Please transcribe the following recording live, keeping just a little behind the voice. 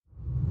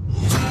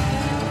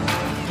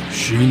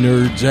She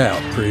Nerds Out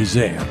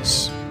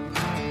presents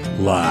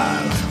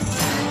Live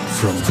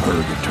from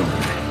Purgatory.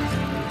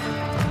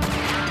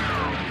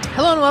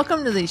 Hello and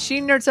welcome to the She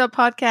Nerds Out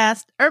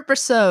podcast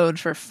episode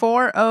for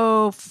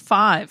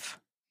 405.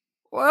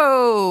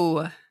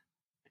 Whoa.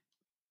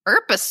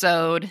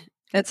 Episode.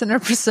 It's an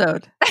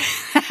episode.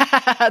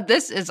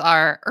 This is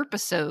our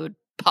episode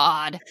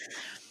pod.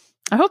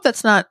 I hope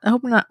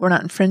we're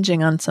not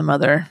infringing on some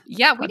other.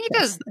 Yeah,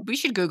 we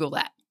should Google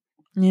that.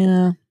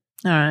 Yeah.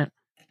 All right.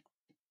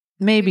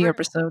 Maybe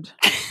episode.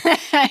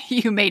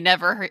 You may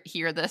never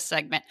hear this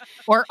segment.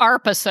 Or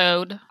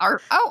episode.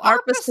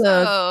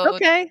 Episode.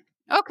 Okay.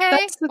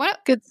 That's a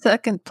good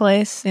second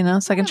place,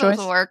 second choice.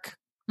 Will work.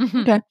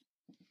 Okay.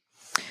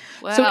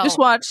 Well, So we just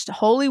watched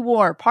Holy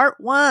War Part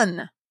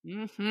 1.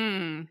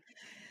 Mm-hmm.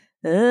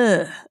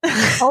 Ugh.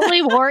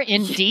 Holy War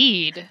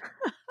indeed.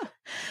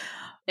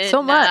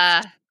 So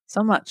much.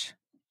 So much.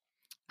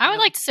 I would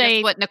like to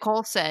say what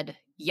Nicole said.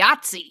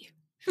 Yahtzee.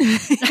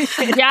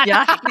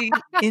 Yeah,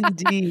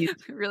 indeed.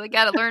 Really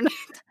got to learn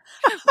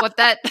what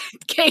that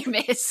game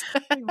is.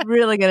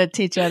 Really got to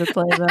teach how to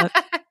play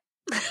that.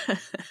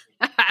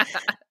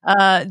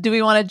 Do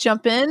we want to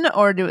jump in,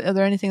 or are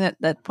there anything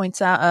that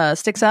points out,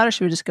 sticks out, or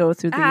should we just go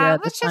through the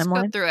let's just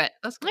timeline? go through it.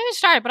 Let me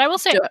start, but I will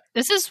say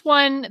this is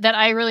one that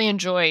I really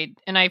enjoyed,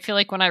 and I feel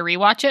like when I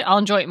rewatch it, I'll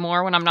enjoy it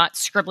more when I'm not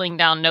scribbling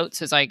down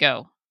notes as I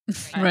go.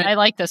 Right. I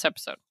like this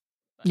episode.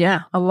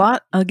 Yeah, a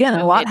lot. Again,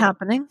 a lot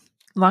happening,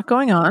 a lot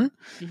going on.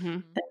 Mm-hmm.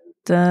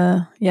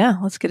 Yeah,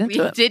 let's get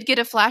into it. We did get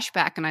a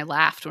flashback, and I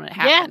laughed when it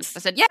happened. Yes. I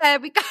said, "Yeah,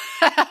 we got."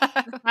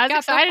 I was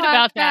excited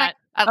about that.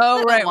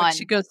 Oh, right, when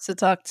she goes to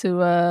talk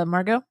to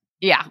Margot.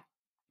 Yeah,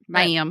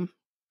 Right.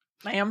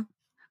 ma'am.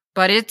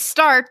 But it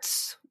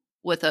starts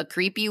with a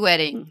creepy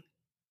wedding.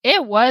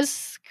 It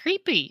was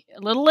creepy. A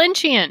little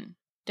Lynchian.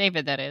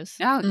 David, that is.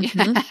 Oh,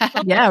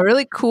 Mhm. Yeah,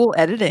 really cool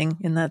editing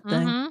in that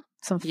thing. Mhm.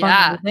 Some fun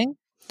Yeah. editing.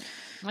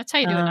 That's how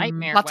you do a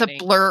nightmare. Lots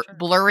wedding, of for sure.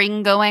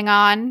 blurring going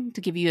on to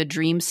give you a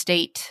dream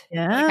state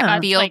Yeah.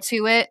 It's feel like-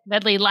 to it.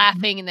 Medley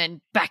laughing and then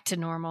back to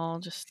normal.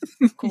 Just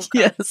cool.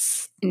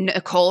 Yes.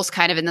 Nicole's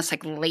kind of in this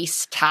like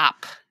lace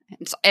top.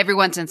 And so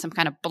everyone's in some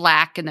kind of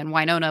black, and then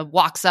Winona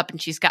walks up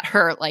and she's got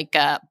her like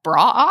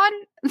bra on.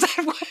 It's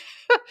like,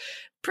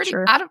 pretty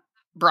Sure. out of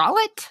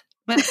bralette.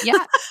 But yeah.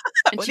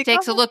 And What she do you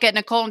takes a call look at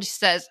Nicole and she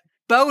says,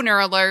 "Boner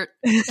alert."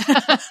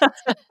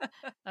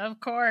 Of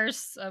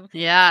course.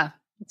 Yeah.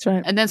 That's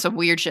right. And then some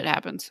weird shit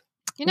happens.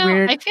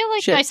 Weird I feel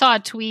like shit. I saw a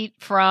tweet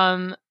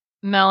from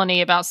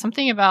Melanie about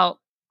something about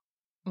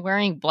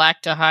wearing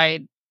black to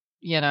hide,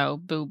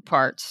 boob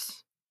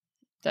parts.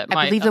 That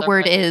I believe the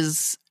word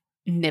is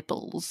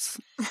nipples.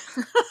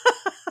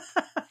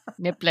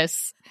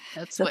 nipless.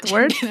 That's that what the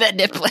word? that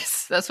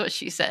nipless. That's what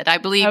she said. I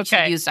believe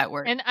Okay. she used that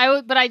word. And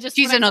I just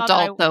She's when an I saw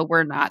that, adult, though.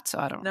 We're not, so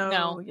I don't know.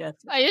 No. No. Yes.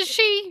 Is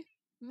she?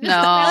 This is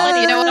No.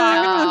 Melanie, No.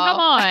 Come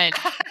on.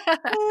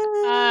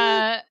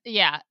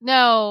 Yeah,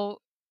 no.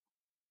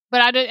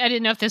 But I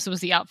didn't know if this was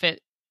the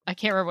outfit. I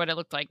can't remember what it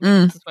looked like.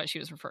 Mm. This is what she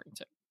was referring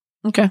to.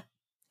 Okay.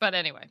 But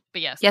anyway,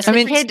 yes. Yes, I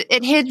mean-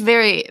 it hid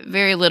very,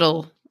 very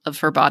little of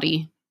her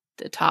body.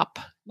 The top.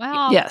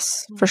 Well,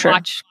 Yes, for sure.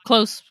 Watch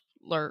closer.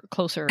 More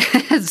close.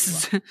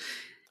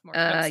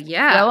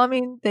 Yeah. Well, I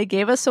mean, they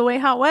gave us a way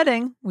hot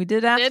wedding. We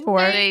did ask Didn't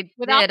for it. They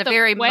Without did a the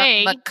very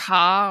way.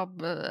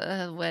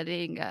 macabre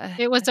wedding.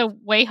 It was a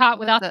way hot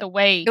without the- the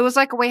way. It was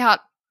like a way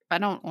hot. I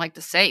don't like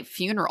to say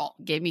funeral.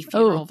 Gave me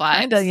funeral vibes.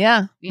 Kinda,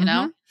 yeah. You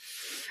know.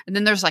 And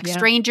then there's like Yeah.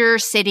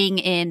 strangers sitting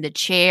in the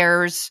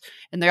chairs,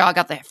 and they all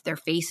got their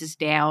faces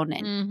down,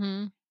 and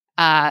Mm-hmm.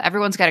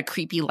 everyone's got a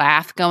creepy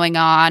laugh going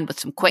on with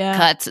some quick Yeah.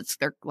 cuts.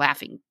 They're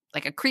laughing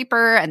like a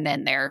creeper, and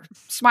then they're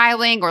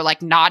smiling or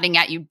like nodding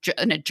at you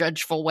in a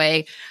judgeful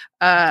way.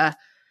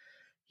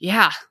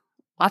 Yeah,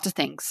 lots of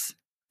things.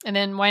 And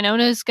then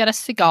Winona's got a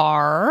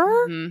cigar.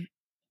 Mhm.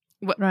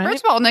 Right.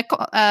 First of all,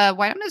 Nicole,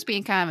 Winona's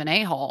being kind of an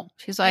a-hole.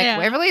 She's like, Yeah.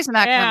 Waverly's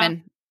not Yeah.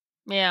 coming.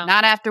 Yeah.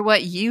 Not after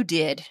what you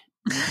did.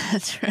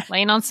 That's right.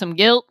 Laying on some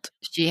guilt.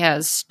 She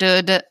has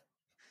stood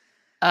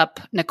up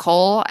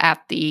Nicole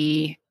at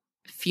the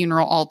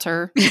funeral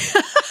altar.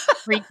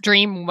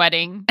 Dream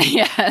wedding.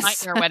 Yes.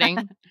 Nightmare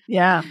wedding.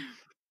 Yeah.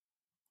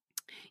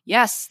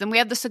 Yes. Then we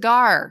have the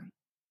cigar.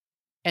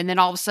 And then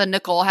all of a sudden,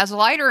 Nicole has a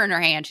lighter in her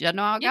hand. She doesn't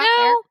know how it You got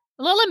know,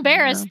 a little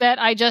embarrassed Yeah.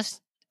 that I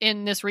just,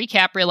 in this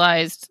recap,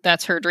 realized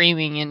that's her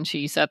dreaming and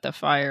she set the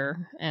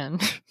fire. And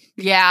there.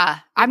 Yeah.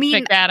 I mean,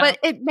 Pick that but up.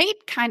 it made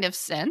kind of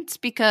sense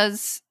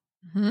because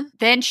Mhm.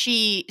 then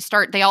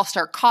they all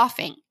start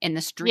coughing in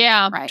the street.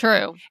 yeah, right?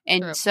 true.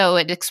 And True. so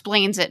it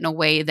explains it in a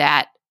way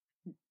that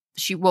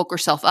she woke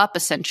herself up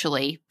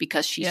essentially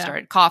because she Yeah.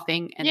 started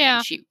coughing. And Yeah.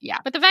 then she,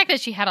 But the fact that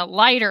she had a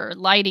lighter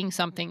lighting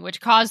something, which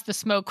caused the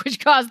smoke, which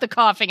caused the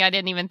coughing, I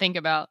didn't even think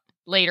about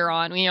later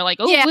on. When you're like,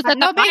 oh, yeah, who's at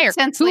no, the it made fire?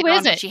 sense Who later is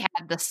on that it? she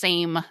had the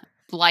same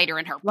lighter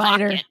in her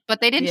Lighter. pocket, but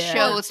they didn't Yeah.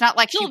 show. It's not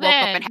like she Till woke up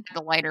then. and had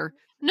the lighter.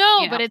 No,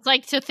 you know. but it's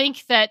like to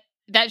think that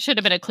should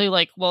have been a clue.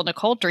 Like, well,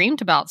 Nicole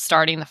dreamed about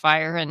starting the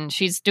fire and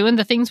she's doing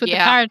the things with Yeah.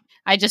 the fire.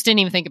 I just didn't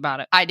even think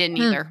about it. I didn't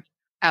Hmm. either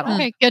at all.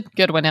 Okay,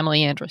 good one,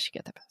 Emily Andrews. You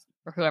get that.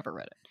 or whoever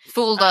wrote it.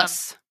 Fooled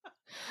us.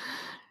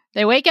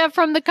 They wake up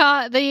from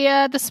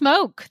the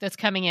smoke that's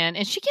coming in,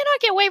 and she cannot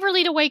get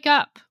Waverly to wake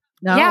up.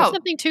 No. Yeah. There's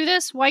something to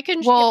this. Why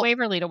couldn't she Well, get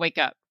Waverly to wake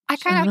up? I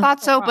kind of Mhm.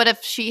 thought so, Wow. but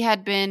if she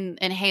had been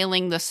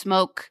inhaling the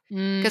smoke,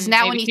 because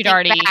now when you she'd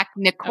think back,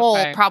 Nicole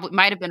okay. probably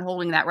might have been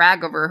holding that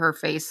rag over her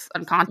face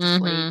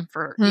unconsciously Mhm.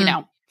 for, Hmm.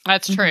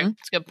 That's true. Mhm.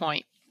 That's a good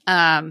point.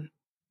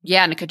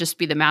 yeah, and it could just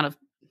be the amount of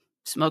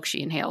smoke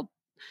she inhaled.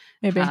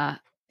 Maybe.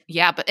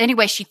 Yeah, but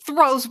anyway, she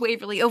throws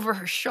Waverly over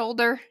her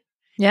shoulder.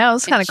 Yeah, it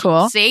was and kind of she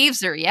cool.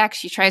 Saves her. Yeah, 'cause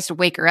she tries to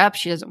wake her up.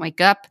 She doesn't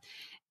wake up.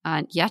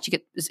 Yeah, she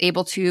is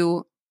able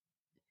to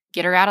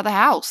get her out of the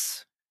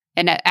house.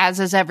 And as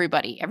is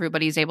everybody.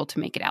 Everybody's able to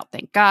make it out,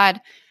 thank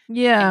God.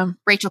 Yeah. And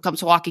Rachel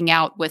comes walking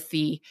out with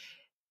the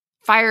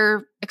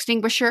fire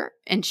extinguisher,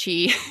 and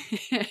she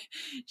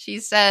she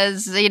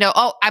says,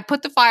 oh, I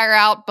put the fire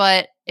out,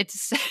 but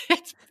it's a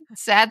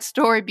sad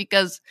story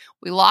because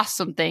we lost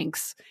some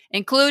things,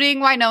 including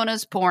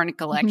Winona's porn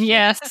collection.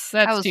 Yes, that's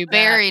That was too bad.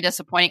 very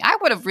disappointing. I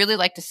would have really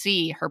liked to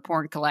see her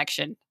porn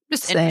collection.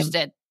 Just Same.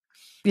 interested.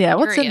 Yeah.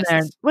 What's in Curious.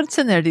 there? What's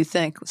in there, do you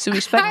think? Should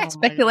we Oh my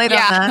speculate on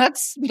Yeah, that?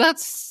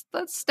 let's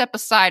step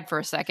aside for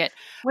a second.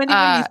 Wendy,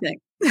 what do you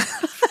think?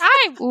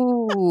 I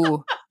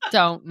Ooh,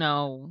 don't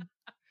know.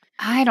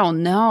 I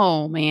don't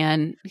know,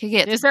 man. It could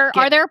get,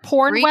 Are there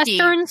porn freaky.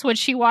 westerns? Would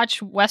she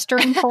watch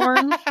western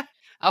porn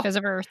Oh, because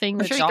of her thing I'm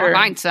with sure you Doc? can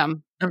find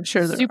some. I'm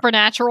sure there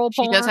Supernatural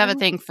She porn. does have a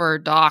thing for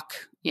Doc.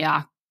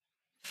 Yeah,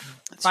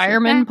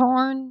 Fireman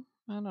porn.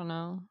 I don't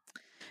know.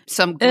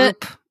 some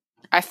group.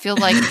 I feel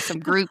like some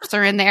groups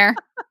are in there.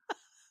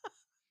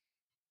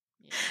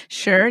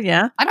 Sure,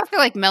 yeah. I don't feel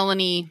like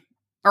Winona.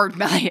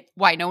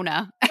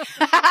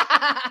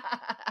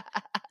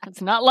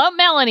 Let's not love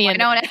Melanie. in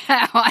Winona.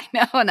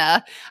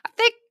 I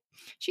think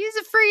she's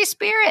a free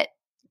spirit.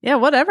 Yeah,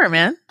 whatever,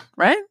 man.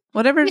 Right? We've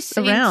Whatever's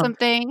seen around. some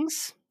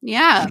things.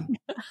 Yeah.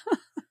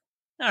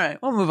 All right,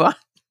 we'll move on.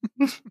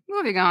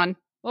 Moving on.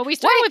 Well, we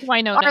started with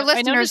Winona. our Winona's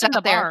listeners in the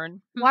out there.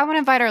 barn. Well, I want to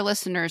invite our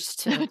listeners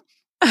to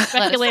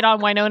Speculate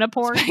on Winona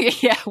porn.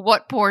 yeah,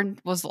 what porn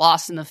was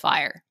lost in the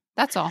fire.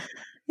 That's all.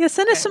 Yeah,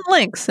 send us some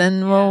links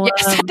and we'll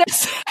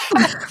Yes,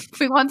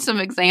 we want some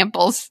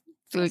examples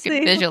so we can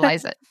See.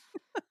 visualize it.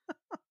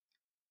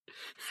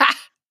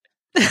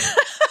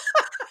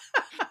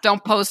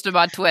 Don't post them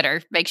on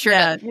Twitter. Make sure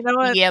yeah, to you know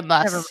what? DM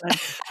Never us.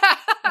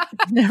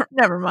 mind.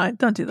 Never mind.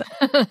 Don't do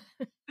that.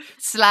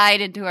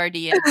 Slide into our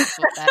DMs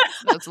with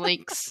those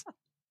links.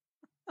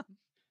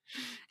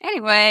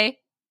 Anyway.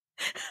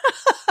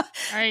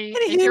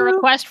 Is your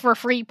request for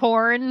free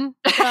porn?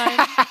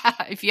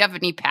 If you have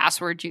any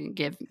passwords, you can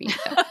give me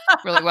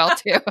really well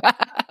too.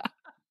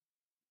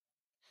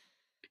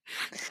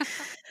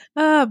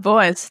 Oh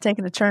boy, it's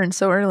taking a turn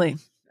so early.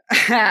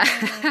 Yeah,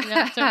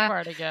 so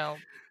far to go.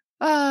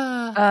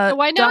 Uh, So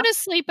Winona's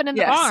sleeping in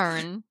the yes.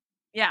 barn.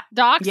 Yeah.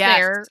 Doc's Yes.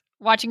 there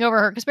watching over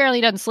her because apparently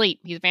he doesn't sleep.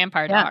 He's a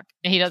vampire Yeah. doc.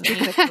 And he doesn't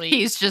need to sleep.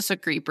 he's just a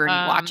creeper and he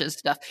Um, watches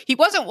stuff. He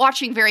wasn't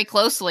watching very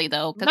closely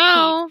though, because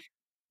No.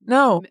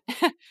 No,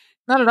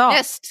 not at all. he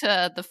missed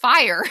the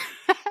fire.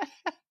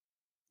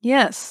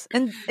 Yes.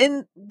 And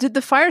did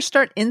the fire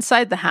start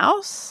inside the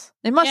house?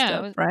 It must Yeah, it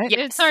have, was- right?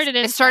 It started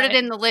It started inside.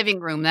 in the living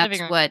room. That's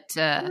Living room.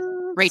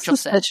 what Rachel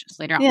said Suspicious.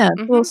 later on. Yeah, it's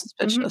a little Mhm,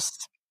 suspicious.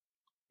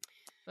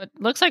 But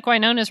looks like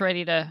Winona's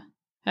ready to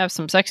have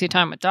some sexy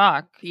time with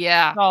Doc.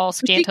 Yeah. All But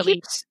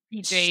scantily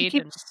she PJ'd.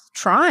 keeps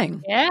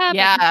trying. Yeah. but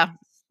Yeah.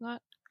 he's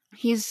not-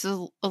 He's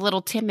a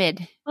little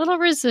timid. a little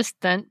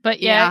resistant. But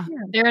yeah, Yeah.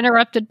 they're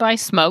interrupted by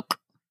smoke.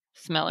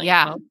 Smelling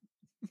Yeah. smoke.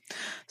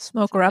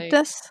 Smoke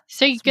Eruptus?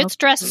 So he gets Smoke-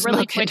 dressed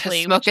really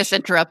quickly. Smocus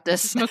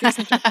interruptus.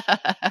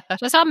 Smocus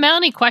So I saw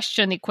Melanie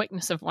question the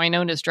quickness of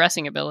Winona's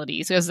dressing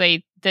abilities because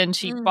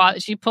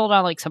she pulled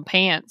on like some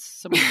pants,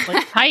 some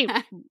like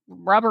tight,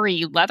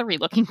 rubbery, leathery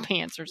looking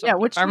pants or something. Yeah,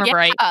 which if I remember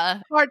right.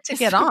 Hard to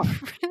get off.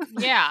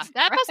 Yeah,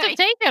 that must have Right.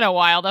 taken a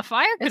while. The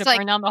fire could It's have like-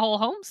 burned down the whole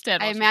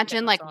homestead. I while she was imagine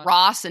getting like this on.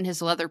 Ross and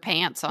his leather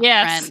pants on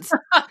Yes. Friends.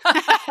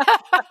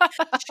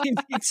 She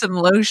needs some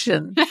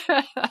lotion.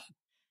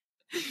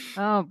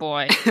 Oh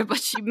boy. But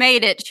she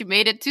made it. She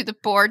made it to the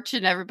porch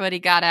and everybody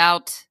got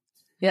out.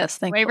 Yes,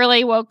 thank you.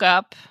 Waverly woke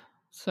up,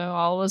 so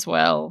all was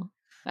well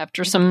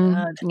after some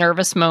God.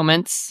 nervous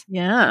moments.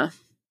 Yeah.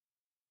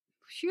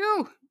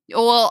 Phew.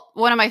 Well,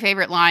 one of my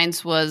favorite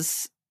lines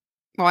was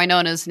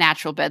Winona's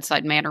natural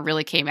bedside manner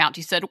really came out.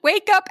 She said,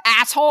 "Wake up,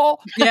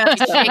 asshole!" Yeah.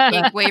 She's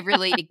shaking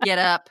Waverly to get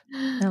up.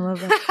 I love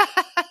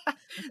that.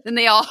 Then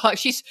they all,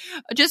 she's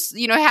just,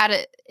 had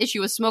an issue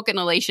with smoke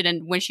inhalation.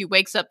 And when she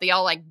wakes up, they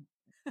all like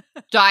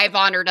dive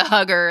on her to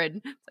hug her and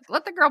like,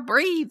 let the girl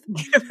breathe.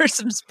 Give her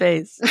some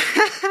space.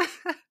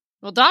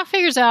 Well, Doc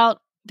figures out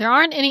there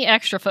aren't any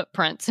extra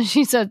footprints. And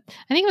she said,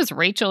 I think it was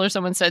Rachel or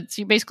someone said,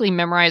 she basically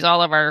memorized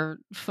all of our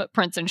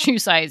footprints and shoe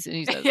size. And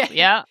he says,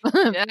 yeah.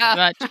 Pretty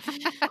much.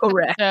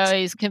 Correct. So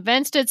he's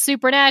convinced it's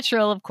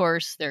supernatural. Of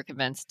course, they're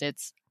convinced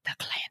it's the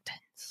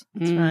Clantons.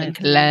 That's right.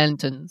 The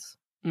Clantons.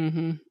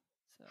 Mm-hmm.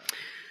 So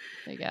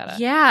they gotta.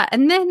 Yeah.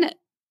 And then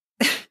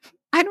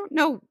I don't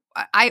know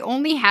I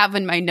only have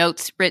in my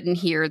notes written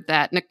here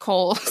that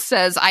Nicole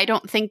says, "I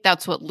don't think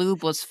that's what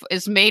lube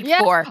is made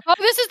for." Oh,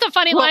 this is the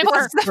funny line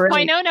where great.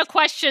 Winona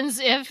questions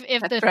if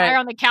the fire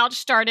on the couch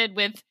started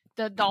with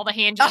all the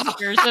hand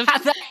gestures of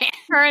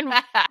her and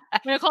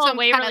Nicole and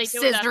Waverly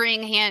kind of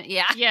scissoring hand.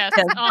 Yeah. Yes,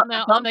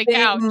 on the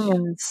couch.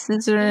 And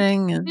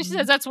scissoring. And she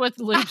says that's what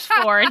lube's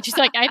for. And she's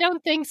like, I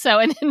don't think so.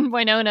 And then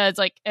Winona is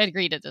like,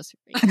 agree to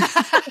disagree.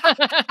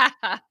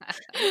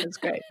 That's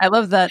great. I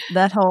love that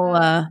whole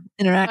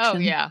interaction. Oh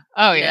yeah.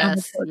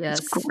 Yes.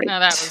 No,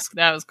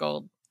 that was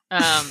gold.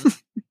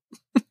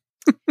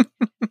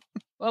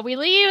 Well, we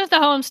leave the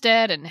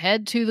homestead and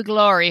head to the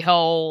glory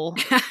hole.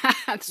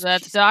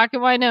 That's Doc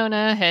and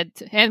Winona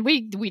and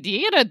we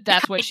did.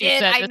 That's what she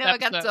said. I know, I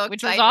got so excited.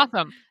 Which was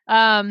awesome.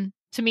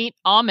 To meet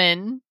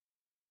Amen.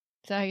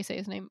 Is that how you say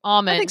his name?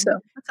 Amen. I think so.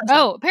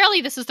 Oh,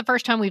 apparently this is the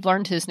first time we've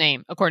learned his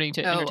name, according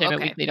to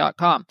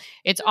entertainmentweekly.com.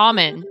 It's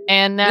Amen.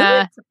 And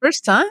really? It's the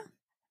first time?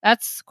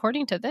 That's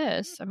according to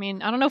this. I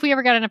mean, I don't know if we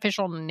ever got an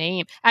official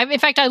name. In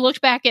fact, I looked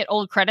back at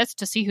old credits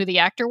to see who the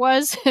actor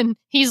was, and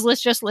he's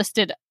just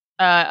listed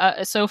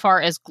so far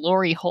as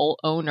Glory Hole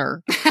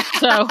owner.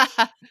 So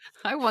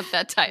I want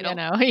that title.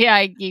 Well,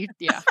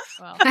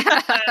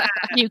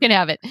 you can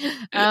have it.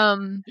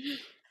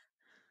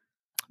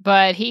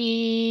 But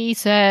he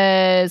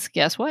says,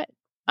 guess what?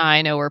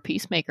 I know where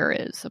Peacemaker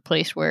is, a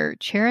place where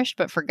cherished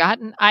but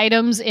forgotten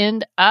items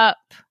end up.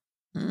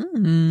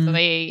 Mm. So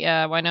they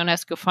Winona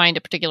has to go find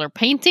a particular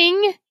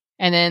painting,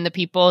 and then the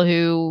people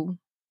who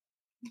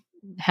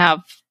have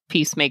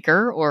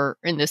Peacemaker or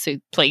in this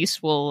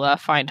place will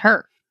find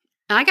her.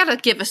 I got to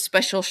give a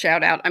special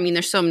shout out. I mean,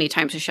 there's so many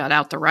times to shout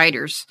out the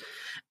writers.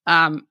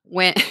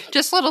 When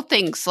just little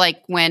things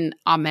like when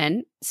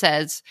Amen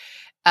says,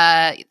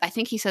 I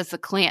think he says the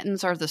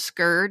Clantons are the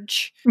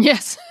scourge.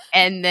 Yes.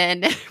 And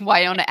then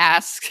Winona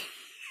asks,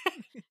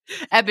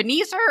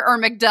 Ebenezer or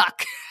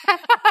McDuck?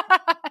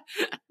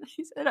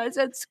 I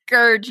said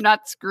scourge,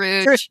 not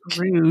Scrooge.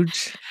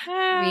 Scrooge.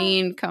 I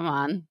mean, come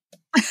on.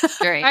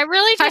 Great. I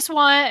really just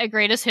want a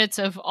greatest hits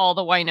of all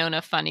the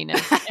Winona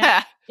funniness.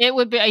 It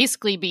would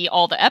basically be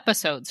all the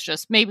episodes,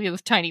 just maybe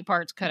with tiny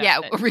parts cut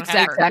out. Yeah,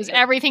 exactly. Because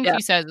everything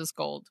she says is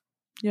gold.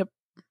 Yep.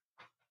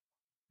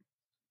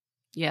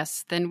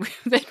 Yes. Then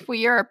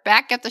we are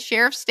back at the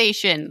sheriff's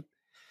station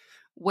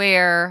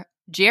where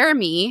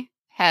Jeremy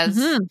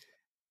has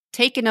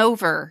taken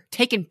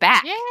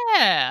back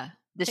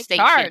the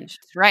station. Charge.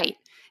 Right.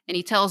 And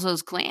he tells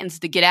those clans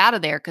to get out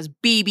of there because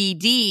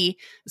BBD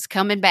is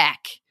coming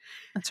back.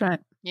 That's right.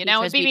 You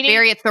know, it's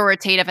very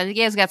authoritative. I think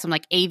he has got some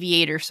like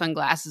aviator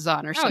sunglasses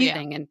on or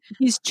something, and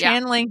he's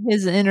channeling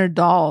his inner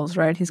dolls,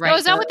 right? He's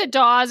is that what the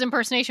Dawes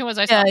impersonation was?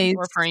 I saw him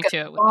referring to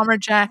it. Bomber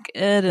jacket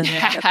and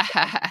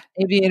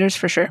aviators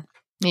for sure.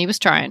 He was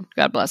trying.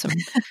 God bless him.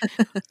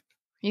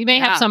 He may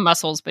have some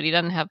muscles, but he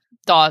doesn't have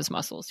Dawes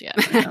muscles yet.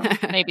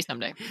 Maybe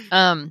someday.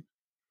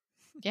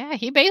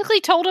 He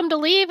basically told him to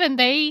leave, and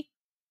they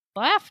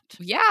left.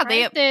 Yeah,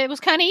 right? It was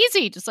kind of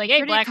easy. Just like,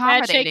 hey, Black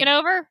Cat taking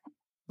over.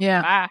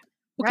 Yeah. Bye.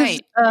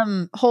 Because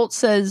Holt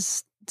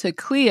says to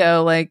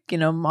Cleo, like, you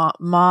know,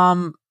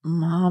 mom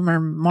or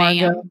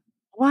Margot. Ma'am.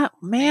 What?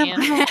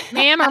 Ma'am?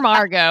 Ma'am or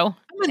Margot.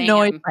 I'm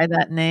annoyed by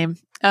that name.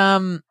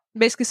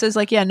 Basically says,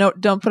 like, yeah, no,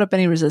 don't put up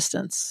any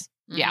resistance.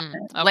 Yeah.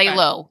 Okay. Lay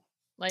low.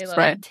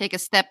 Right. Take a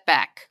step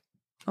back.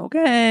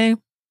 Okay.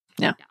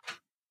 Yeah.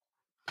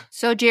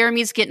 So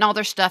Jeremy's getting all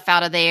their stuff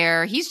out of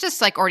there. He's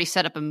just like already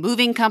set up a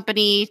moving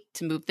company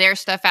to move their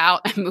stuff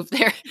out and move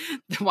the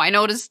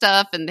Winona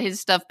stuff and his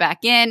stuff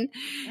back in.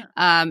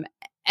 Yeah.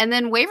 And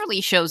then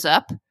Waverly shows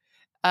up.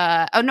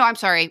 I'm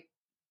sorry.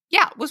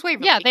 Yeah, it was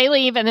Waverly. Yeah, they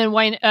leave and then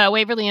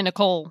Waverly and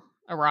Nicole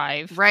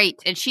arrive. Right.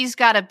 And she's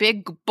got a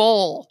big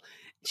bowl.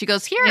 She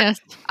goes, here,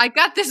 I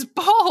got this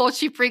bowl.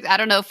 She freaks, I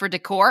don't know, for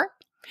decor.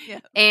 Yeah.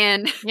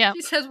 And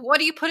she says, what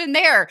do you put in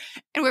there?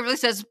 And Waverly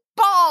says,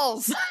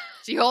 balls.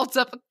 She holds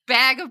up a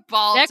bag of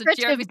balls. Decorative and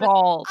Jeremy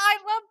balls. Says, I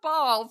love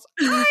balls.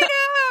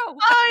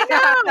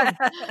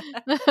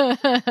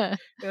 I know.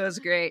 It was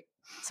great.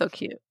 So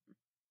cute.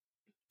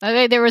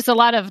 There was a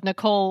lot of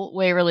Nicole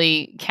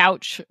Waverly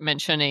couch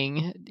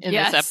mentioning in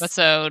this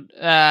episode.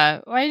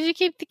 Why did you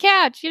keep the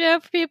couch? You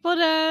know, for people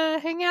to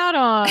hang out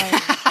on.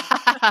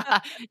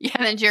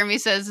 And then Jeremy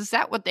says, is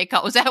that what they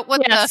call? Was that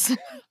what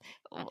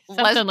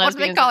what do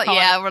they call it?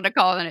 Yeah, what they're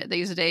calling it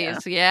these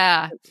days.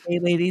 Yeah. Hey,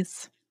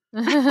 ladies.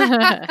 Make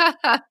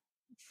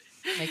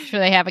sure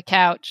they have a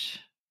couch.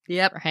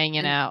 Yep. For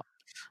hanging out.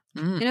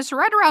 And it's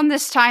right around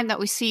this time that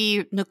we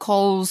see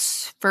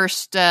Nicole's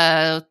first,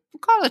 we'll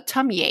call it a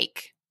tummy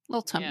ache. A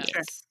little tummy ache.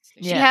 Sure.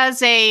 She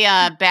has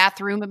a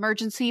bathroom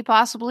emergency,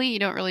 possibly. You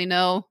don't really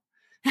know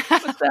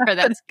where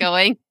that's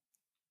going.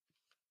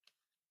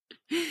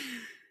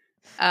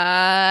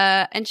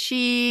 And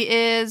she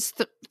is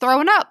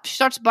throwing up. She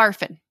starts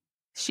barfing.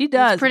 She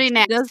does. It's pretty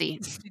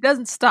nasty. She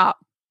doesn't stop.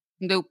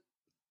 Nope.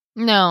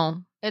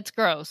 No. It's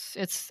gross.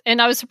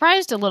 And I was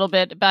surprised a little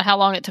bit about how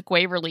long it took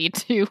Waverly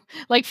to,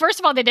 like, first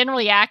of all, they didn't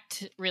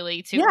react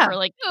really to her,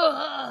 like,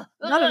 not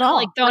at all.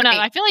 Like, throwing up.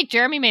 I feel like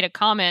Jeremy made a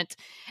comment,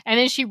 and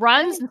then she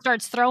runs and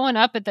starts throwing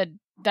up at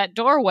that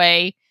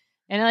doorway,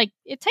 and, like,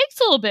 it takes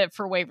a little bit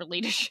for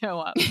Waverly to show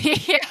up.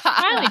 Yeah.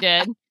 Finally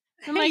did.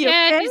 I'm like,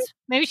 okay?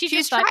 maybe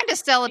she's trying to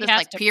sell it as,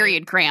 like,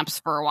 period cramps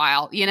for a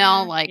while,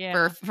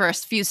 for a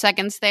few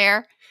seconds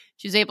there.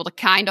 She was able to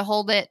kind of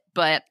hold it,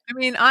 but... I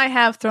mean, I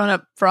have thrown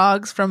up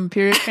frogs from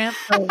period cramp.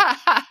 So,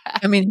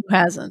 I mean, who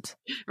hasn't?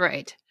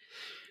 Right.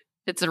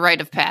 It's a rite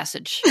of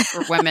passage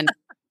for women.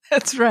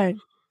 That's right.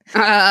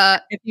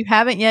 If you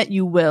haven't yet,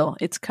 you will.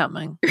 It's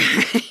coming. By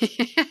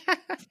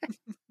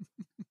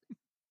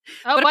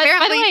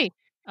the way.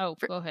 Oh,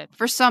 go ahead.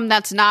 For some,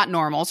 that's not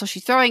normal. So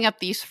she's throwing up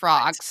these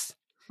frogs.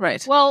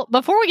 Right. Well,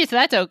 before we get to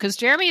that, though, because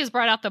Jeremy has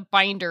brought out the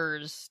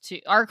binders,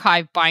 to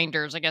archive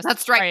binders, I guess.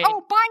 That's right.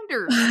 Oh,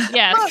 binders.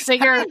 Yeah. I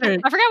forgot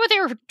what they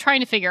were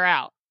trying to figure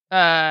out.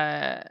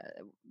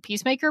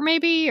 Peacemaker,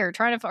 maybe, or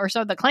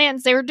so the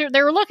clans, they were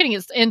looking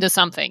into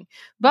something.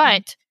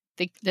 But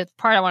the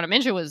part I want to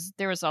mention was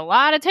there was a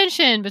lot of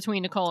tension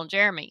between Nicole and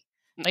Jeremy.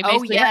 Like,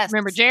 basically,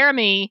 remember,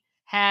 Jeremy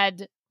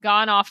had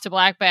gone off to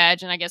Black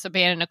Badge and I guess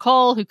abandoned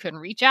Nicole, who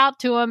couldn't reach out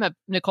to him.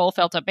 Nicole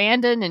felt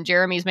abandoned, and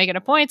Jeremy's making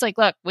a point. It's like,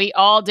 look, we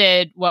all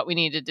did what we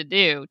needed to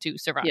do to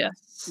survive.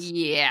 Yes.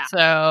 Yeah.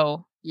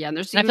 So, yeah, and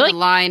there's even a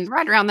line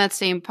right around that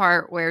same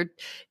part where,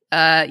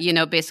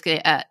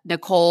 basically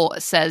Nicole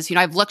says,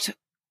 I've looked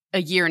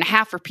a year and a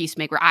half for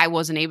Peacemaker. I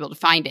wasn't able to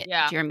find it.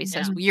 Yeah. Jeremy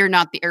says, well, you're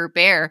not the Herb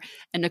Bear.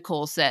 And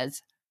Nicole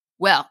says,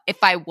 well, if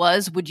I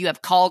was, would you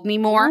have called me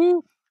more?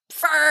 Ooh.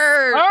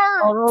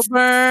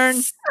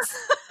 Burn.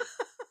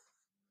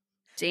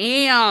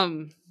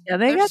 Damn. Yeah,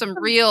 there's some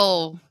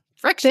real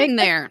friction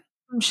there.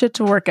 Some shit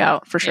to work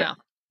out for sure. Yeah.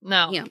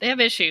 No, they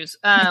have issues.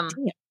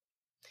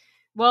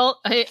 Well,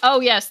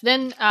 yes.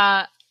 Then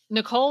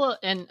Nicole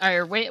and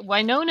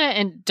Winona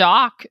and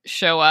Doc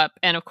show up,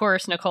 and of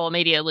course Nicole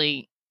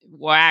immediately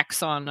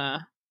yaks on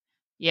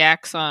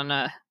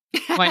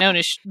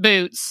Winona's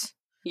boots.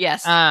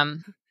 Yes.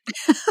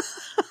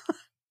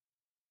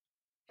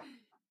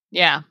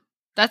 Yeah.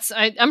 That's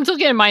I'm still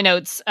getting my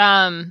notes.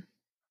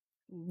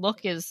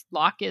 Locke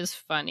is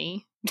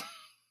funny.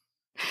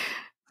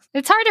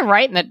 It's hard to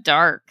write in the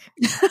dark.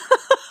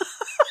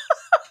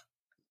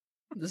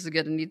 This is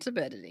gonna need some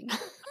editing.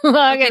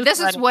 Okay, this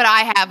is what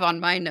I have on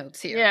my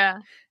notes here. Yeah.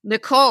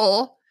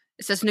 Nicole.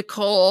 It says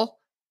Nicole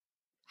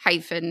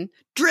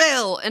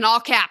 -drill in all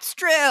caps.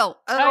 Drill.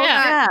 Oh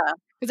yeah.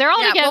 Because they're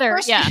all together.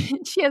 Well,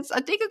 she has.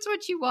 I think it's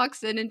when she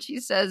walks in and she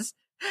says,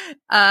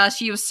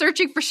 she was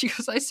searching for. She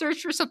goes, I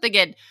searched for something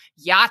in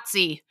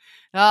Yahtzee.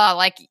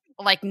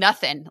 Like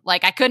nothing.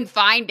 Like I couldn't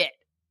find it.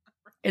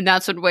 And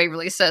that's when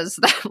Waverly says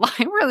that line.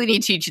 I really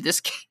need to teach you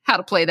this how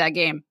to play that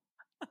game.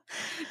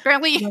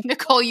 Apparently,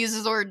 Nicole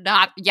uses the word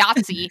not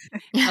Yahtzee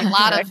in a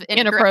lot of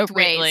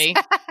inappropriately.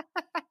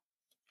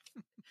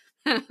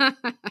 I'm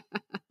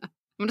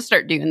going to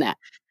start doing that.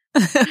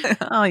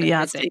 Oh,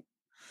 Yahtzee.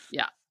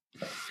 Yeah.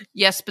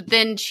 Yes, but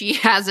then she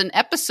has an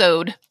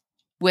episode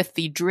with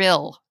the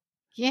drill.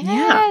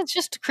 Yeah. It's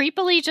just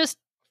creepily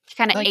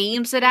kind of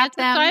aims it at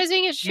them.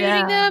 It's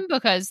shooting them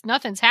because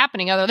nothing's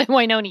happening other than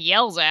Winona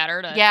yells at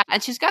her. Yeah,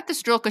 and she's got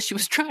this drill because she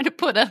was trying to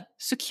put a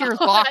secure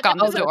lock on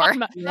the door.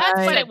 That's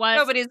what it was.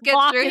 Nobody's getting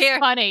through here.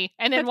 Funny.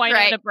 And then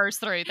Winona burst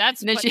through.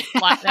 That's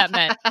what that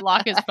meant.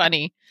 Lock is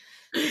funny.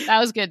 That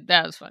was good.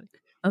 That was funny.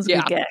 That was a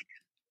good gag.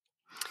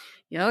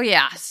 Oh,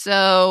 yeah.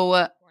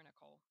 So.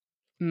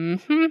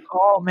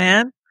 Oh,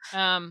 man.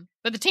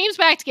 But the team's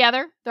back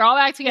together. They're all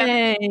back together.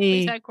 Yay.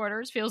 Police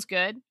headquarters. Feels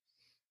good.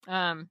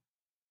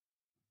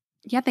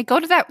 Yeah, they go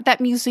to that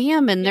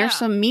museum and there's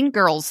some mean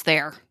girls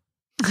there.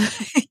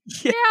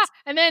 Yeah,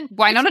 and then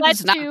Winona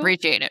does not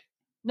appreciate it.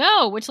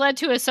 No, which led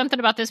to something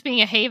about this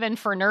being a haven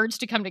for nerds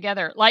to come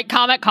together, like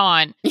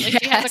Comic-Con. Like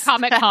she has a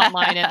Comic-Con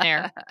line in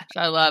there, which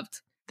I loved.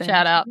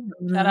 Shout out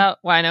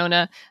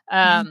Winona.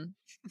 But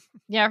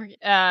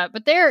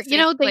they're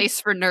safe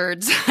place for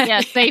nerds.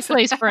 Yeah, safe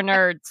place for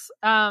nerds.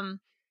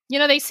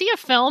 They see a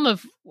film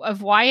of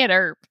Wyatt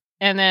Earp,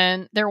 and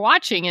then they're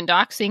watching, and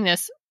Doc's seeing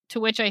this. To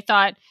which I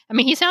thought,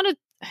 he sounded.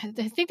 I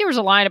think there was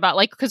a line about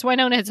because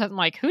Winona had something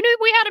like, "Who knew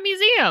we had a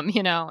museum?"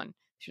 And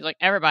she was like,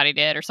 "Everybody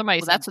did," or somebody.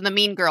 Well, that's what the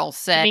Mean Girls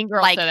said. The Mean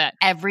Girls said that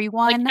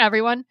everyone,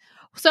 everyone.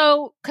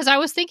 So, because I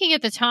was thinking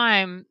at the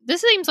time,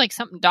 this seems like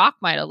something Doc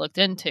might have looked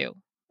into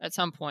at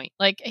some point,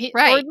 or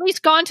at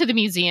least gone to the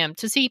museum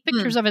to see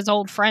pictures of his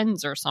old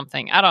friends or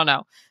something. I don't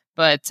know,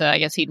 but I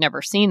guess he'd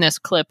never seen this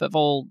clip of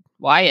old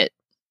Wyatt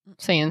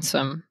saying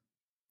some,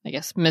 I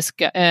guess,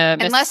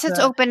 unless it's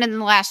open in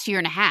the last year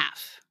and a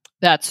half.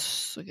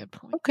 That's a good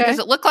point. Okay, because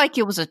it looked like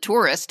it was a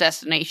tourist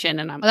destination,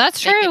 and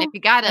that's thinking, true. If you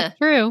gotta, that's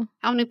true.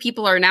 How many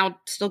people are now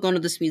still going to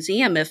this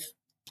museum if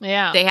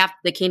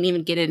they can't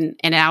even get in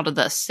and out of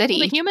the city?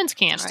 Well, the humans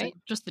can, right?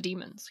 Just the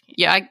demons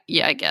can't.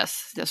 Yeah, I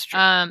guess that's true.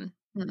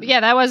 But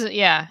yeah, that was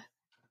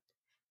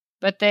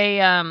But they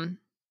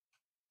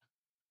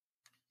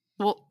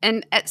well,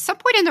 and at some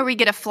point in there, we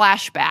get a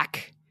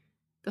flashback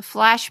the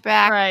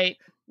flashback Right.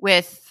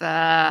 with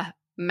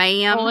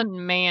Ma'am.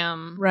 Colin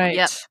Ma'am. Right.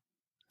 Yep.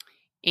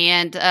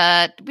 And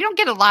we don't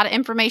get a lot of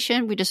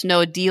information. We just know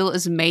a deal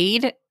is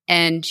made.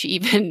 And she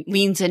even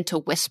leans in to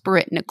whisper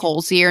at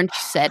Nicole's ear. And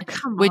she said,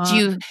 would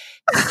you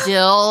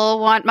still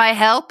want my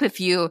help if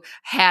you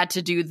had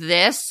to do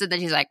this? And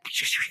then she's like,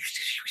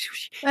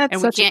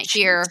 and we can't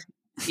hear.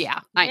 Yeah.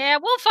 Yeah,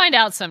 we'll find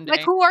out someday.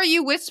 Like, who are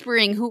you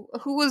whispering? Who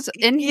was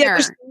in here?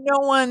 There's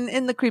no one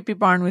in the creepy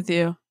barn with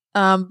you.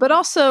 But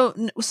also,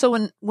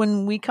 so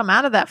when we come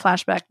out of that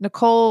flashback,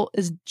 Nicole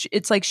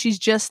it's like she's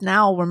just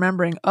now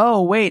remembering,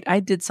 oh, wait, I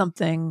did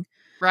something.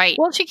 Right.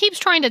 Well, she keeps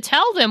trying to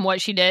tell them what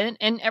she did.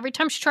 And every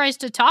time she tries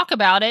to talk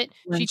about it,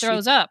 she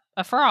throws up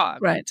a frog.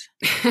 Right.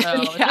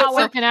 So it's not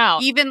working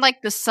out. Even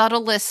like the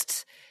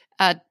subtlest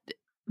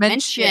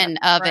mention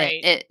of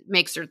it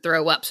makes her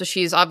throw up. So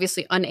she's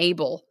obviously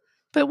unable.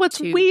 But what's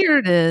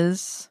weird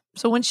is,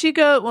 so when she in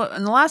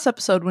the last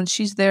episode, when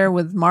she's there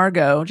with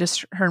Margot,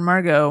 just her and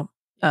Margot,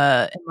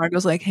 and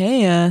Margot's like,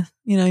 hey,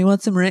 you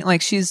want some ring?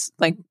 Like, she's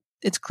like,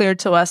 it's clear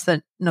to us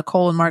that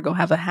Nicole and Margot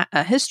have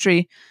a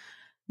history.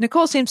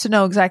 Nicole seems to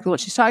know exactly what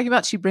she's talking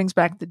about. She brings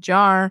back the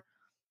jar.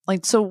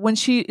 Like, so when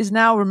she is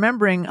now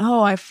remembering,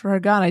 oh, I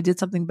forgot I did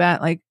something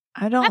bad. Like,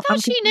 I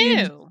thought she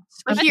knew.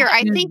 But here,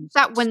 I think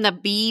that when the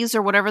bees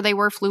or whatever they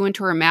were flew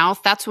into her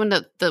mouth, that's when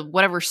the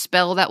whatever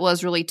spell that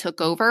was really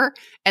took over.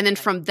 And then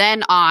from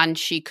then on,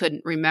 she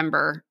couldn't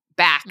remember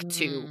back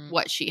to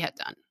what she had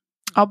done.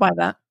 I'll buy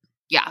that.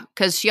 Yeah,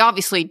 because she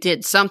obviously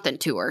did something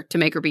to her to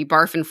make her be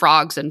barfing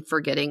frogs and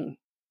forgetting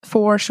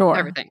for sure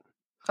everything.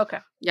 Okay.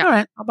 Yeah. All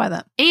right. I'll buy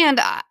that. And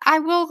I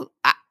don't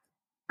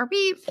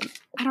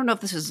know if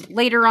this is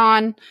later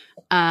on,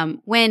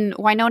 when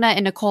Winona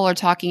and Nicole are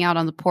talking out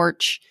on the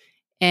porch,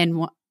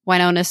 and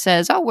Winona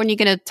says, oh, when are you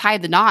going to tie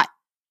the knot?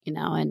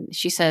 And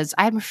she says,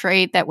 I'm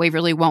afraid that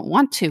Waverly won't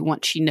want to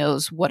once she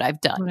knows what I've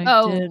done.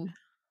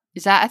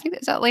 Is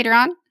that later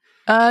on?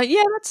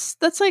 Yeah,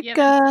 that's like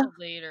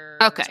later.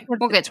 Okay,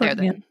 we'll get there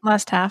then.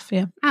 Last half,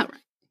 yeah. All right.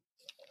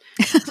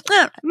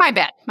 My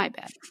bad.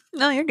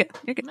 No, you're good.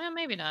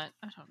 Maybe not.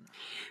 I don't know.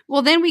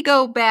 Well, then we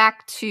go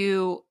back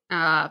to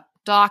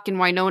Doc and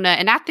Winona,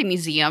 and at the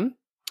museum,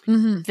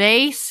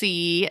 they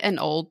see an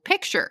old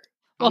picture.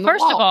 Well,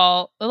 first of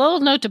all, a little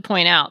note to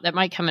point out that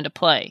might come into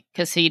play,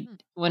 because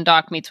when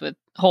Doc meets with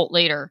Holt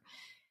later,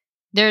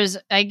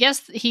 I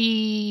guess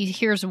he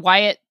hears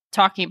Wyatt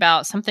talking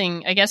about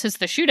something. I guess it's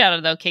the shootout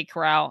of the OK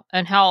Corral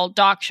and how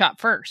Doc shot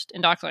first.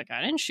 And Doc's like,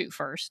 I didn't shoot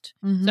first.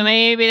 So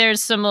maybe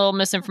there's some little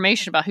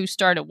misinformation about who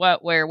started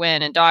what, where,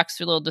 when. And Doc's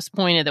a little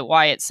disappointed that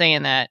Wyatt's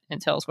saying that,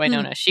 and tells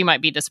Winona she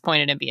might be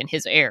disappointed in being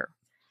his heir,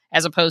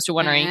 as opposed to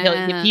wondering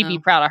if he'd be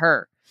proud of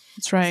her.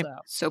 That's right.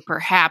 So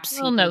perhaps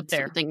he did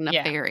something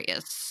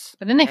nefarious.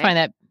 But then they find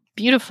that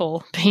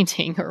beautiful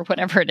painting or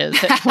whatever it is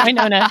that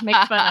Winona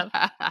makes fun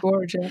of.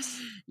 Gorgeous.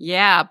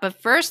 Yeah,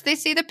 but first they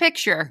see the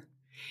picture.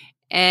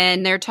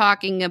 And they're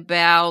talking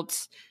about,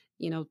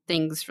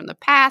 things from the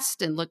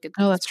past, and look at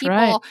these people.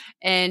 Right.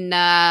 And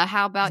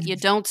how about you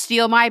don't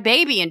steal my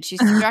baby? And she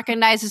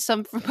recognizes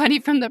somebody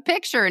from the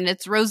picture, and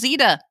it's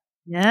Rosita.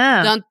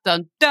 Yeah. Dun,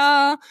 dun,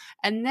 dun.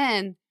 And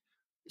then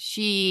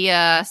she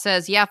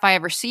says, yeah, if I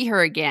ever see her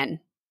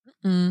again,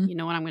 you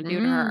know what I'm going to do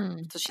to her.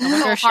 So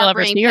she's sure she'll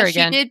ever see her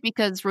again. She did,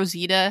 because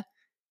Rosita,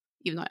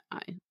 even though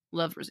I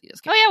love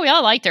Rosita's character. Oh, yeah, we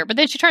all liked her. But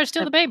then she tried to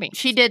steal the baby.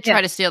 She did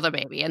try to steal the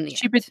baby. And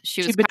she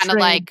was kind of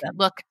like,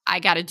 look, I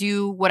got to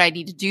do what I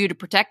need to do to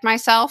protect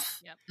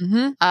myself.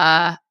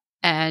 Yep.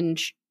 And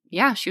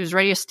she was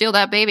ready to steal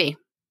that baby.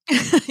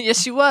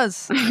 Yes, she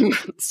was.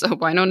 So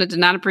Winona did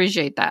not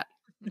appreciate that.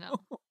 No.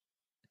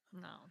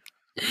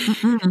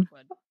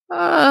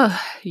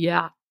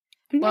 Yeah.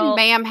 And then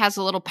Ma'am has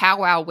a little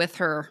powwow with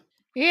her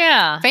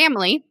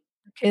family.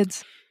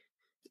 Kids.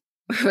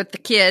 With the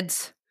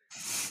kids.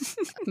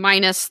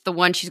 Minus the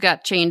one she's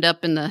got chained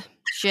up in the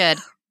shed.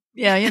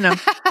 Yeah,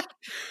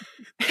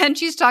 And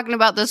she's talking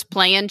about this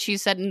plan she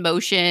set in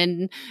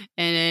motion,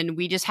 and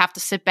we just have to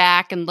sit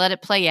back and let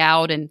it play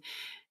out. And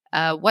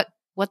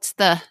what's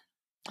the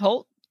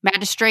Holt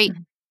magistrate?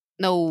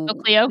 No,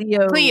 Cleo.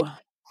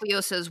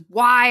 Cleo says,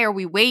 "Why are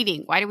we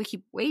waiting? Why do we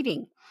keep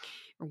waiting?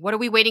 Or what are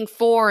we waiting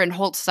for?" And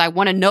Holt says, "I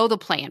want to know the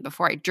plan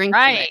before I drink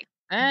from it."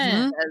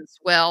 Says,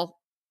 well,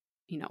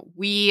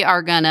 we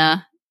are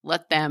gonna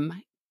let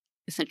them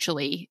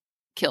essentially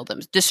kill them,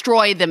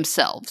 destroy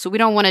themselves. So we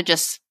don't want to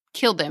just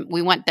kill them.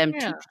 We want them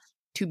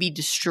to be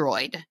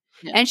destroyed.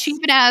 Yes. And she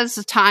even has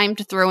time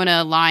to throw in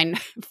a line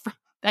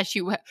that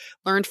she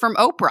learned from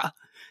Oprah.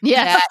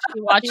 Yeah,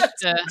 she watched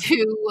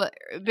to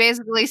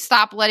basically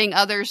stop letting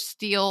others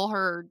steal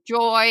her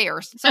joy,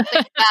 or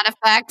something to that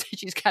effect.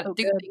 She's got to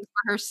do things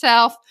for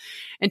herself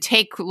and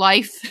take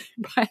life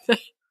by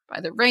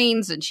the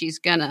reins. And she's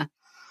gonna,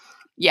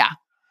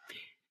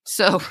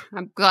 So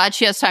I'm glad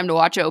she has time to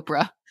watch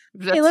Oprah.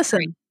 Hey,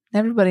 listen,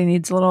 everybody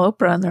needs a little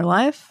Oprah in their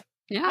life.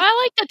 Yeah,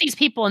 I like that these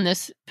people in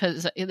this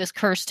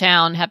cursed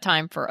town have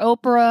time for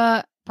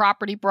Oprah,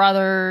 Property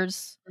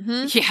Brothers.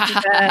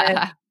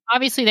 Yeah.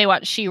 Obviously, they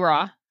watch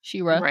She-Ra.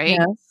 Right.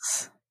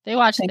 Yes. They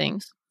watch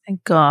things.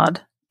 Thank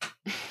God.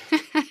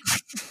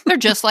 They're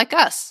just like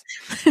us.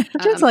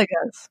 Just like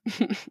us.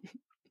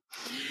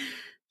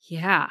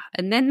 Yeah.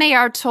 And then they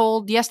are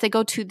told, yes, they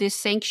go to this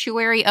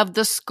sanctuary of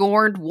the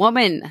scorned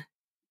woman.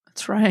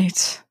 That's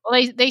right.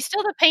 Well, they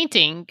steal the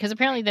painting because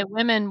apparently the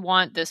women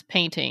want this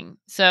painting.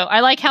 So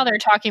I like how they're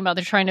talking about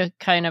they're trying to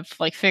kind of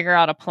like figure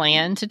out a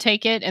plan to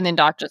take it, and then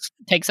Doc just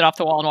takes it off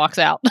the wall and walks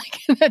out.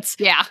 Like that's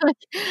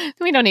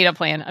we don't need a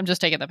plan. I'm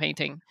just taking the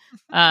painting.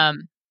 Yeah,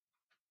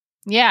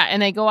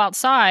 and they go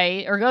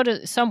outside or go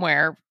to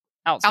somewhere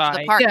outside, out to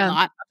the parking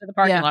lot, to the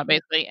parking lot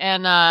basically,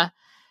 and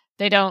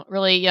they don't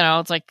really,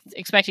 it's like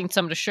expecting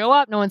someone to show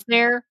up. No one's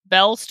there.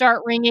 Bells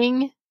start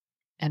ringing,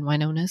 and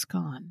Winona's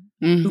gone.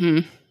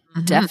 Mm-hmm.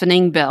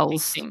 Deafening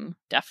bells.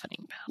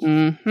 Deafening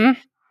bells.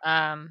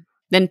 Mm-hmm.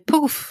 Then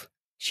poof,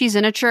 she's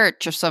in a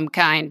church of some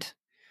kind.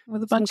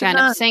 With a bunch some of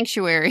kind nuns. of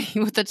sanctuary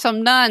with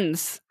some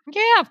nuns.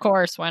 Yeah, of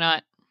course. Why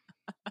not?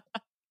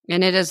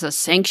 And it is a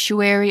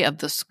sanctuary of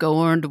the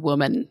scorned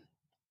woman.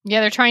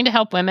 Yeah, they're trying to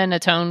help women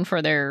atone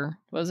for their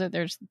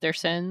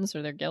sins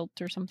or their guilt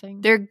or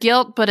something. Their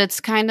guilt, but it's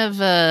kind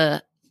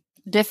of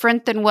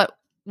different than what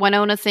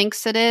Winona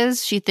thinks it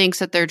is. She thinks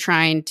that they're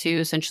trying to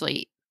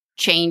essentially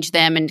change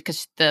them, and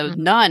because the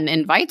nun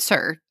invites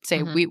her,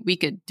 say, we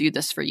could do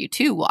this for you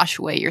too, wash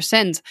away your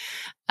sins.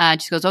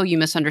 She goes, oh, you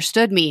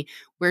misunderstood me.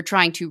 We're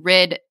trying to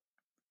rid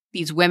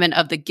these women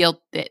of the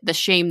guilt, the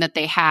shame that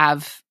they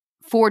have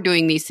for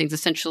doing these things,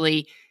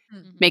 essentially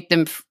make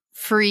them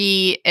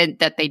free, and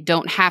that they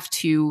don't have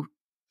to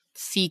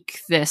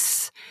seek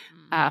this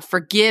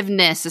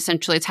forgiveness.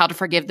 Essentially, it's how to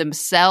forgive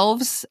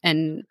themselves.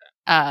 And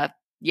I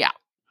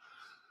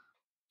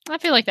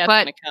feel like that's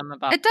going to come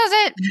about. It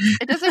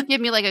doesn't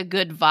give me like a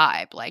good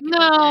vibe. Like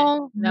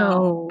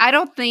no. I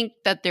don't think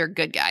that they're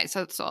good guys.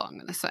 That's all I'm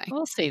going to say.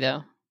 We'll see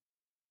though.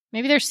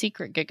 Maybe they're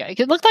secret good guys.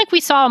 It looked like we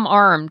saw them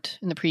armed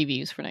in the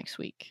previews for next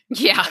week.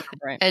 Yeah,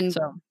 right. And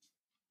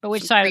but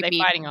which side are they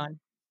fighting on?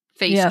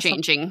 Face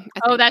changing.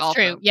 Oh, that's also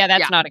true. Yeah,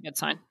 that's not a good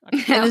sign.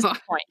 Okay. That's the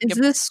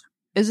point.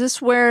 Is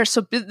this where?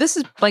 So this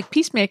is like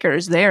Peacemaker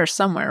is there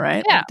somewhere,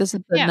 right? Yeah. Like,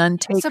 doesn't the nun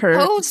take her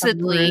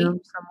supposedly to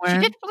some somewhere?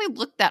 She didn't really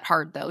look that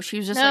hard though. She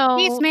was just like,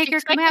 Peacemaker,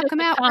 come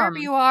out, wherever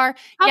you are.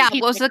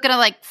 Was it gonna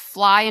like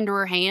fly into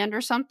her hand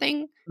or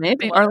something?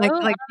 Maybe, or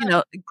like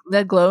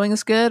that glowing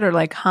is good, or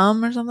like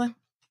hum or something.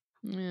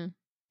 Yeah.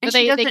 And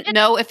she doesn't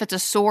know if it's a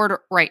sword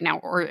right now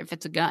or if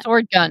it's a gun.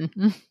 Sword gun,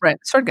 right?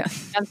 Sword gun,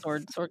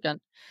 sword gun.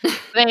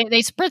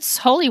 They spritz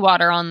holy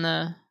water on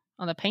the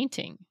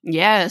painting.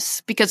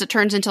 Yes, because it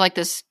turns into like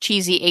this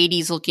cheesy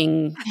 80s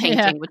looking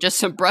painting with just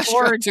some brush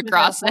strokes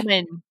across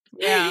it.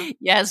 Yeah.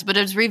 Yes, but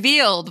it's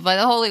revealed by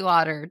the holy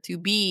water to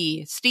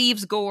be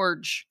Steve's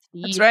Gorge.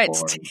 That's right,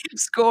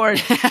 Steve's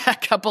Gorge. A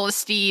couple of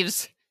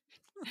Steves.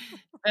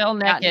 Well,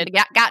 naked.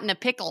 Got in a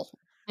pickle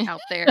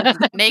out there,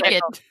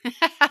 naked.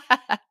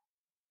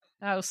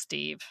 Oh,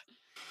 Steve.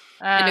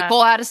 And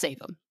Nicole had to save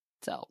him.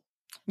 So.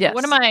 Yes.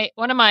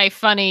 One of my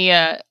funny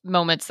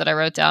moments that I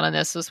wrote down on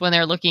this was when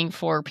they're looking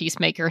for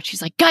Peacemaker, and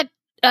she's like, "God,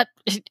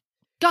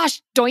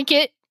 gosh, doink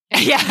it!"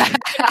 Yeah,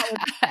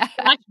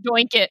 gosh,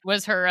 doink it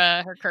was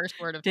her curse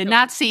word. Did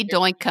not see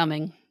doink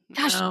coming.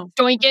 Gosh,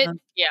 doink it!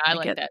 Yeah, I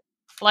like that.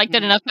 I liked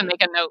it enough to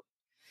make a note.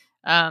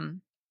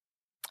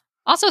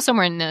 Also,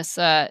 somewhere in this,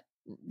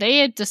 they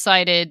had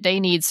decided they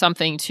need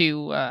something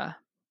to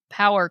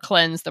power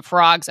cleanse the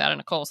frogs out of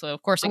Nicole. So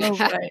of course,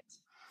 right.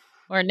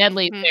 Where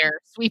Nedley's there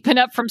sweeping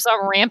up from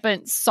some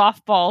rampant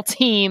softball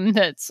team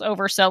that's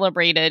over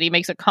celebrated. He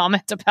makes a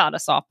comment about a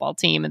softball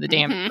team in the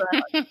damn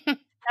crowd,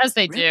 as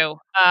they do.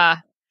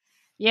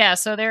 Yeah,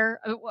 so they're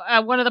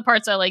one of the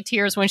parts I liked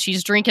here is when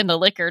she's drinking the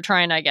liquor,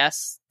 trying to, I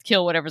guess,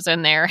 kill whatever's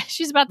in there.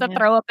 She's about to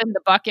throw up in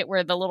the bucket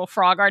where the little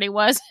frog already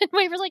was. And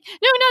Waver's like,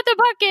 "No, not the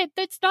bucket.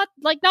 That's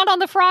not on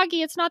the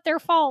froggy. It's not their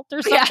fault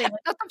or something."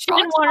 Yeah, she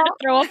didn't want her to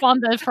throw up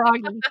on the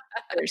froggy.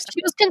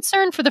 She was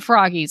concerned for the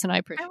froggies, and I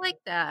appreciate. I like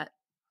that.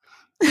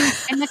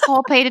 And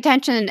Nicole paid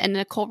attention, and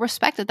Nicole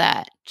respected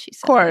that. She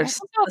said, "Of course,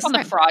 on the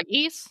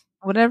froggies,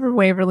 whatever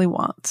Waverly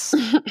wants."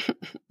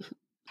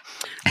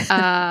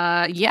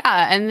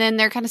 And then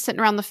they're kind of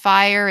sitting around the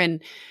fire,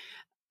 and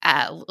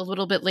a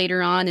little bit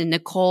later on, and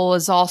Nicole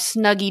is all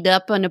snuggied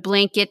up on a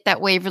blanket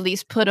that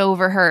Waverly's put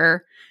over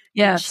her.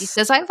 Yes, she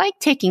says, "I like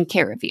taking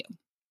care of you."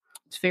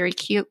 It's very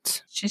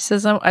cute. She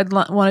says, "I'd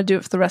want to do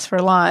it for the rest of our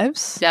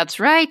lives." That's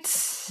right.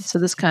 So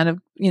this kind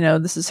of,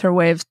 this is her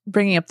way of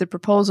bringing up the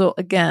proposal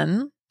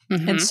again.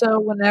 Mm-hmm. And so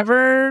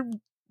whenever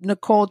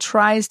Nicole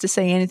tries to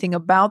say anything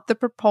about the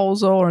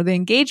proposal or the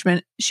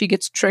engagement, she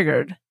gets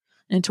triggered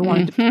into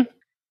wanting to.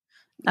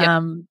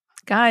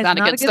 Guys, not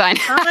a good sign.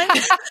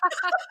 I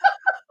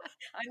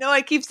know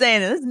I keep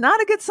saying it. It's not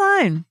a good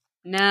sign.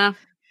 No.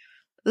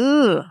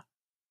 Ugh.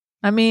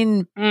 I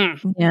mean,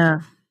 yeah,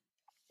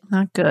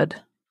 not good.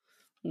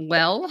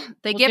 Well,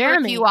 they give her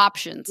a few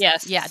options.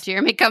 Yes. Yeah,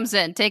 Jeremy comes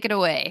in. Take it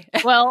away.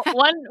 Well,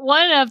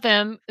 one of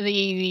them,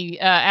 the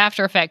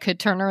after effect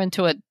could turn her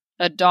into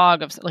a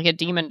dog, like a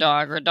demon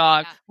dog or a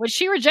dog, which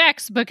she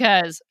rejects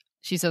because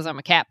she says I'm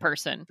a cat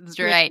person. That's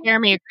right.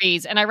 Jeremy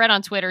agrees. And I read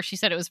on Twitter, she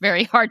said it was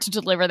very hard to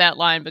deliver that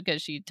line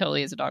because she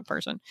totally is a dog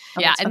person.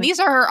 Yeah, and these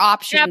are her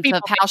options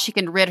of how she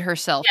can rid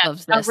herself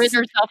of this. Rid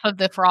herself of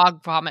the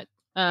frog vomit.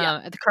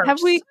 The curse. Have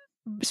we?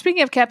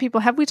 Speaking of cat people,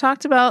 have we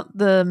talked about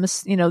the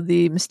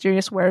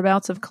mysterious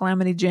whereabouts of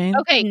Calamity Jane?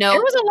 Okay, no.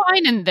 There was a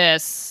line in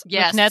this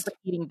with Ned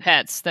eating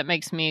pets that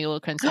makes me a little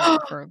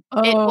concerned for him.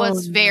 It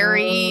was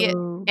very,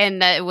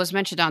 and it was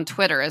mentioned on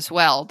Twitter as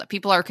well, that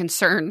people are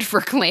concerned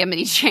for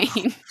Calamity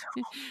Jane.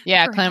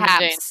 Yeah,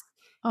 Calamity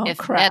Jane. If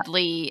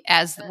Nedley,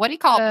 as what do you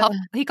call Puff?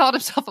 He called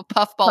himself a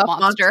puffball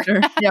monster.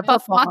 Yeah,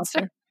 puffball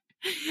monster.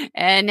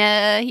 And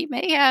he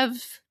may have.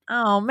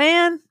 Oh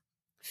man.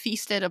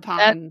 Feasted upon.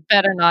 That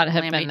better not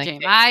have been the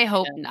case. I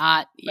hope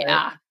not.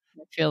 Yeah,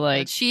 I feel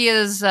like she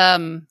is.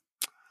 Her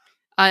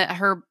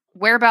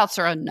whereabouts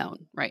are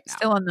unknown right now.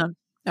 Still unknown.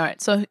 All right.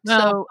 So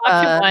option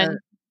 1,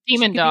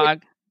 demon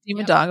dog.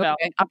 Demon dog.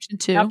 Okay. Option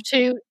 2.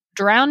 Option 2,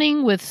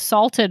 drowning with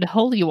salted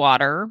holy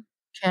water.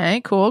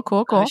 Okay. Cool.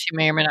 She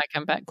may or may not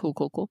come back.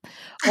 Cool.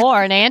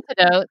 Or an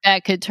antidote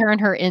that could turn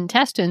her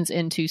intestines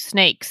into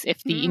snakes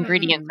if the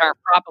ingredients aren't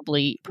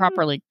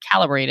properly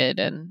calibrated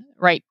and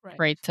right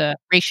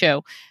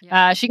ratio.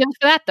 Yeah. She goes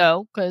for that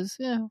though, because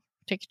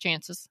take your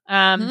chances.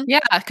 Yeah,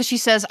 because she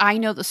says, "I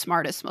know the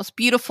smartest, most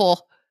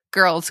beautiful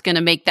girl is going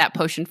to make that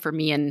potion for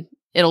me, and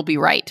it'll be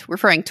right."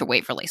 Referring to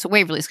Waverly, so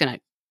Waverly's going to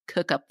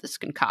cook up this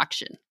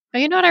concoction.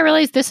 But you know what? I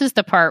realized this is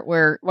the part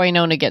where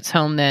Winona gets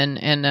home then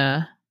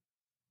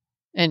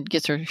and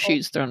gets her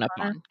shoes thrown up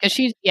on. Because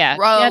she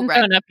hadn't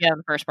thrown up yet in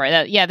the first part.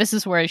 This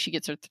is where she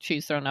gets her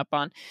shoes thrown up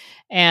on.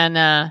 And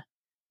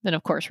then,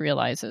 of course,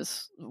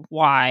 realizes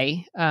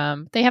why.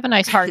 They have a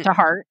nice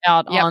heart-to-heart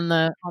out on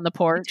the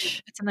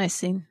porch. It's a nice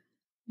scene.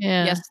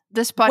 Yeah. Yes,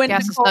 this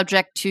podcast is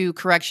subject to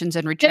corrections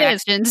and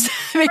rejections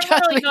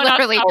because we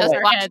literally just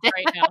watched it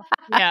right now.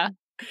 Yeah.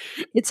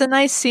 It's a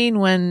nice scene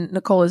when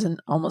Nicole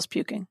isn't almost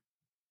puking.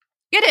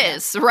 It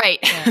is, right.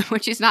 Yeah.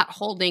 When she's not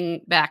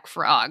holding back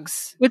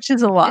frogs. Which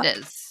is a lot. It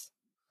is.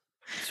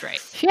 That's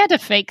right. She had to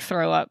fake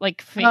throw up.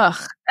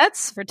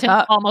 That's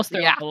almost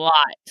throw up a lot.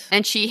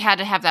 And she had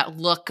to have that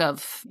look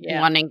of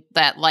wanting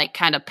that,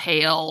 kind of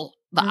pale,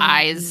 the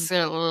eyes.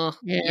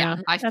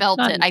 I felt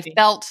it. I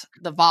felt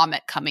the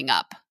vomit coming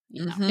up.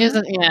 You know?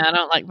 I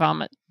don't like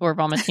vomit or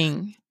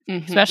vomiting,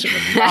 especially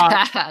with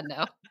frogs.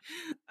 No.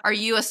 Are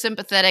you a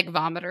sympathetic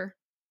vomiter?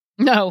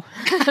 No.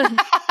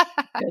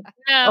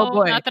 No, oh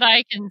boy. Not that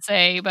I can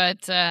say,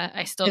 but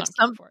I still don't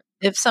care for it.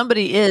 If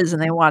somebody is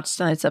and they watched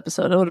tonight's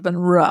episode, it would have been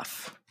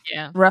rough.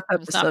 Yeah. Rough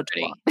episode.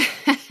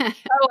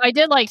 I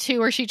did like too,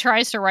 where she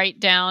tries to write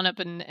down up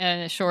in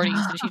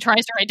Shorties, and she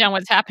tries to write down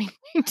what's happening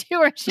to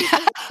her. She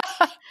says,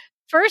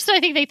 first, I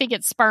think they think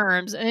it's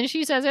sperms, and then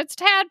she says it's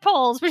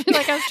tadpoles. But she's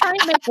like, I was trying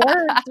to make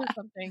words or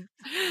something.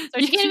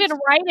 So she can't even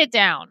write it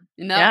down.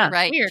 No,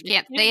 right. Weird. She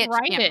can't say it.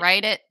 She can't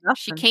write it. Nothing.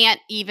 She can't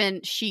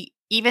even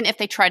if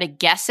they try to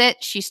guess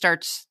it, she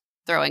starts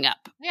throwing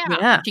up.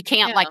 Yeah. She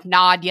can't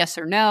nod yes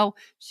or no.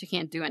 She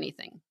can't do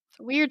anything. It's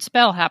a weird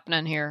spell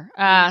happening here.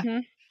 I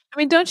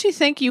mean, don't you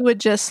think you would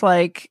just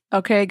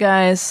okay,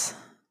 guys,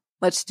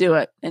 let's do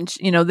it. And,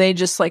 they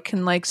just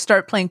can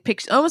start playing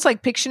almost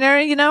like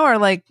Pictionary,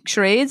 or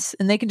charades,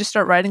 and they can just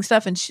start writing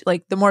stuff. And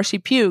the more she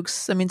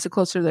pukes, that means the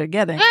closer they're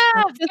getting.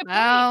 Yeah.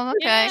 Okay.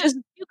 Yeah. Just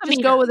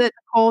go with it,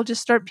 Nicole.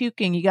 Just start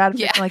puking. You got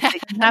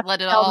to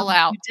let it all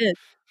out. You did.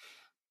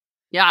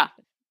 Yeah.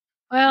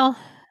 Well,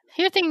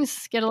 here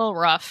things get a little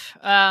rough.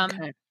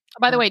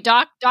 By the way,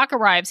 Doc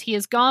arrives. He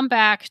has gone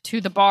back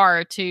to the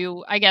bar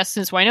to, I guess,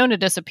 since Winona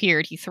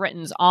disappeared, he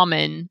threatens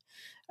Almond.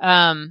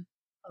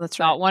 That's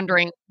right.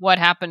 Wondering what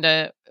happened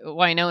to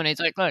Winona.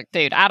 He's like, look,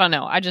 dude, I don't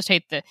know. I just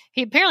hate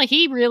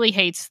he really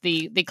hates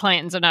the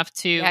Clantons enough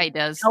to he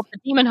does. Help the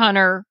demon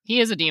hunter. He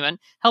is a demon.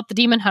 Help the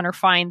demon hunter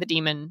find the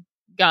demon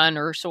gun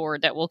or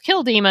sword that will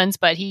kill demons,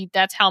 but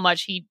that's how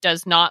much he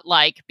does not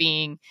like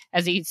being,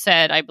 as he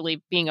said, I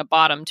believe, being a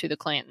bottom to the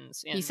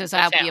Clantons. He says,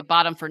 I'll be a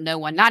bottom for no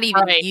one, not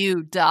even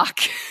you, Doc.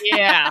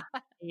 Yeah.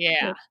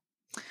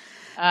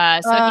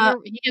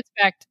 So he gets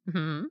back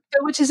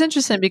which is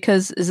interesting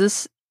because is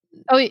this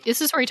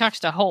where he talks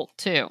to Holt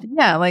too.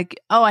 Yeah,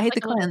 I hate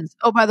the Clantons.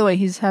 Oh, by the way,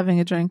 he's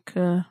having a drink.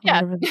 One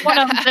of them's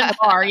in the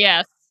bar,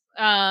 yes.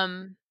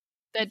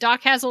 That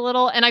Doc has a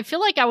little, and I feel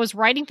like I was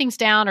writing things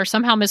down or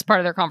somehow missed part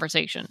of their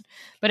conversation,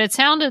 but it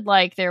sounded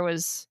like there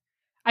was.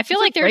 I feel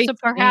like there's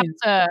perhaps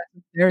a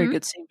very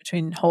good scene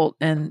between Holt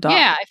and Doc.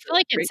 Yeah, I feel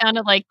like it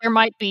sounded like there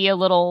might be a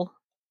little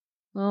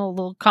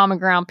common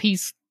ground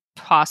piece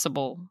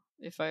possible.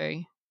 If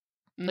I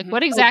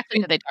what exactly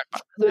did they talk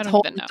about? With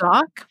Holt and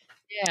Doc?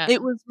 Yeah,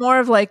 it was more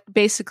of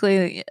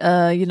basically,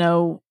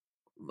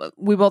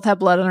 we both have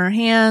blood on our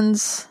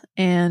hands.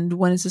 And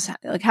when is this?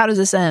 How does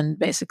this end?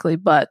 Basically,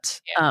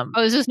 but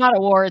this is not a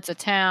war; it's a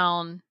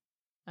town.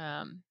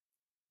 Yeah.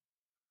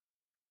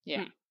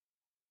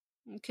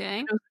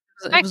 Okay.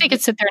 I think could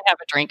sit there and have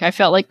a drink. I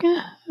felt like,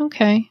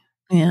 okay,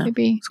 yeah,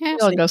 maybe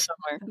I'll go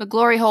somewhere. The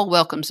glory hole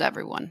welcomes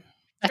everyone.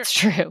 That's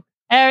true.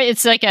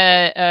 It's like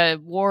a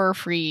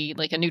war-free,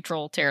 like a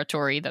neutral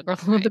territory,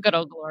 the good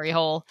old glory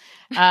hole.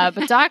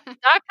 But Doc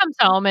comes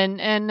home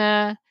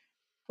and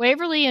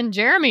Waverly and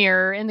Jeremy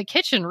are in the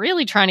kitchen,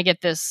 really trying to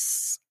get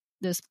this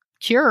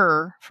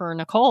cure for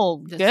Nicole.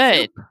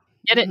 Good,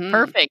 get it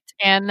perfect.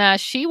 And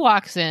she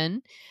walks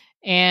in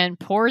and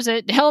pours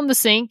it down the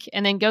sink,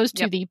 and then goes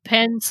to the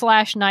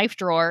pen/knife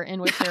drawer in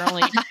which there are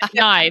only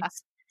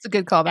knives. It's a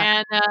good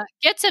callback. And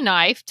gets a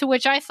knife, to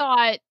which I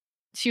thought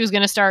she was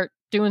going to start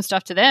doing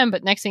stuff to them,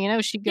 but next thing you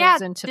know, she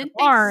goes into the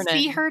barn. Did they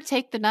see her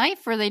take the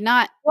knife, or they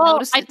not?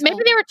 Well, maybe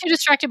they were too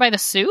distracted by the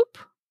soup.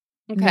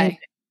 Okay,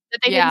 that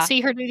they didn't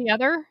see her do the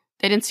other.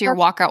 They didn't see her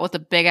walk out with a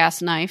big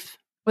ass knife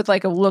with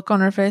like a look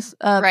on her face.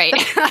 Right.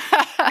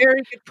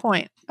 Very good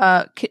point.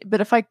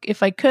 But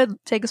if I could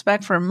take us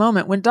back for a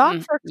moment, when Doc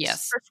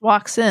first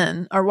walks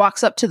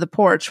up to the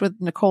porch with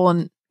Nicole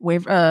and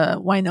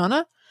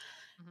Wynonna,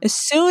 as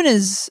soon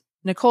as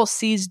Nicole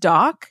sees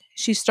Doc,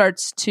 she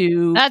starts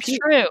to. That's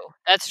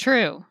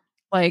true.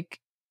 Like,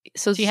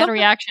 so she had a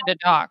reaction to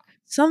Doc.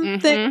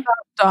 Something about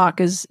Doc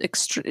is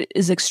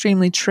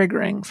extremely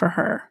triggering for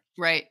her,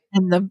 right?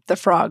 And the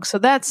frog. So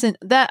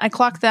that I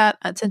clocked that.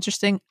 That's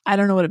interesting. I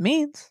don't know what it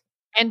means.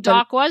 And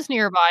Doc was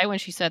nearby when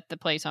she set the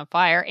place on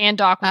fire, and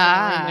Doc was in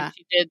the room when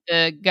she did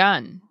the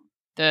gun,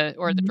 the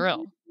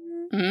drill.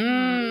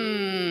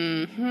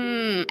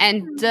 Mm-hmm.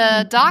 And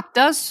Doc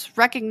does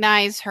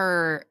recognize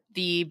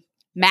the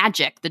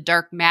magic, the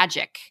dark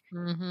magic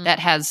that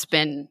has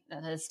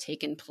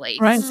taken place.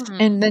 Right.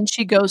 Mm-hmm. And then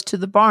she goes to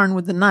the barn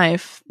with the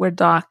knife where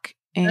Doc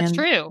and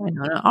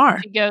Wynonna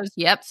are. She goes,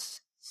 yep.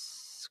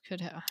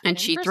 And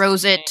she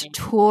throws it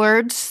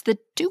towards the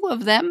two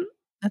of them.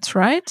 That's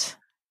right.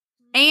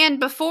 And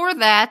before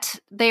that,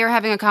 they are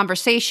having a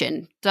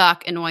conversation,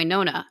 Doc and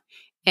Wynonna.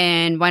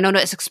 And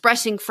Wynonna is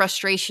expressing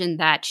frustration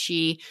that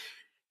she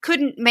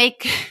couldn't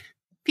make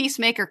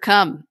Peacemaker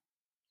come.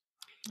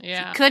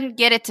 Yeah. She couldn't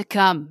get it to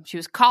come. She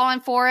was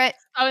calling for it.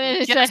 Oh, and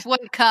it just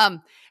wouldn't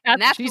come.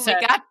 That's what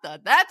we got.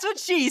 That's what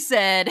she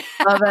said.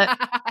 Love it.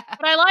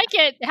 But I like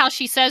it how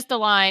she says the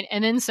line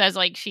and then says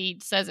she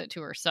says it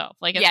to herself.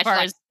 Like as far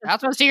as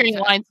that's supposed to hear any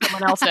line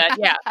someone else said.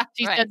 Yeah.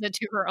 She says it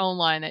to her own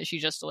line that she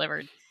just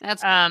delivered.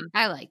 That's I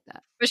like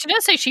that. But she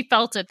does say she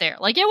felt it there.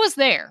 Like it was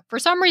there. For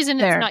some reason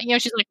it's not,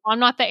 she's like, well, I'm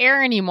not the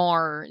air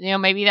anymore.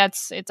 Maybe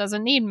it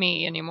doesn't need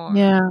me anymore.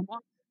 Yeah.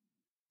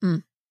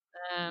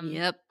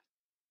 Yep.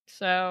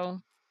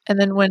 So, and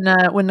then when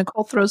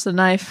Nicole throws the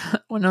knife,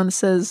 Wynonna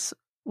says,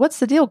 "What's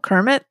the deal,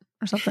 Kermit?"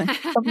 or something.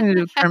 Something to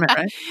do with Kermit,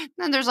 right?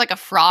 Then there's like a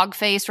frog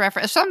face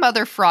reference, some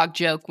other frog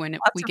joke when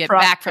we get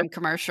back from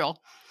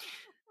commercial.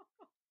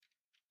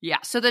 Yeah.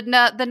 So the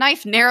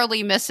knife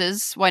narrowly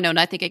misses Wynonna.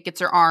 I think it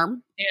gets her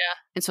arm. Yeah.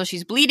 And so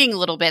she's bleeding a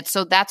little bit.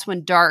 So that's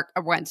when Doc,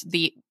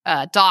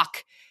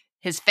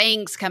 his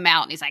fangs come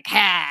out, and he's like,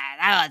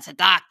 it's a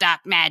Doc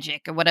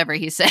magic," or whatever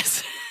he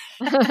says.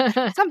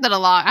 Something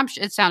along.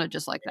 It sounded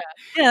just like that.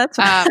 Yeah,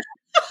 that's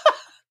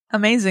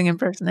amazing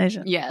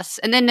impersonation. Yes,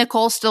 and then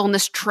Nicole's still in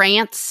this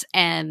trance,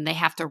 and they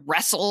have to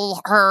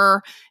wrestle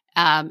her.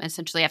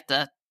 Essentially, have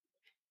to,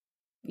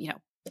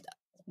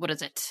 what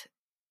is it?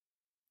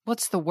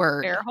 What's the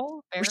word? Bear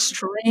hole?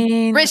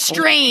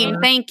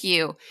 Restrain. Thank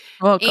you.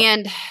 Welcome.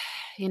 And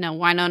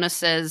Wynonna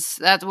says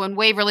that's when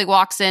Waverly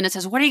walks in and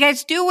says, "What are you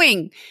guys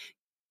doing?"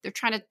 They're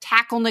trying to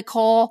tackle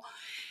Nicole,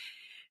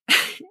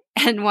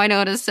 and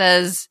Wynonna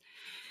says,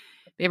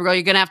 "Baby girl,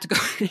 you're going to have to go.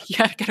 You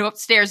got to go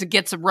upstairs and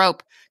get some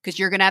rope because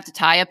you're going to have to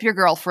tie up your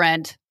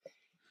girlfriend."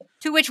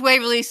 To which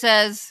Waverly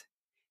says,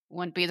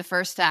 "Wouldn't be the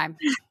first time."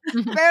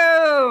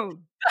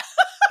 Boom!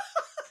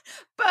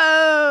 Boom!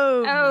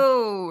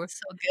 Oh,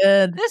 so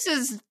good. This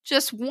is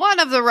just one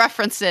of the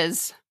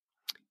references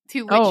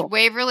to which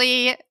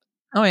Waverly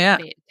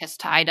has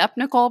tied up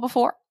Nicole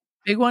before.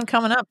 Big one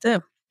coming up,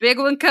 too. Big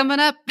one coming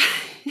up.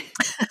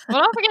 Well,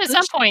 don't forget at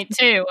some point,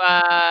 too.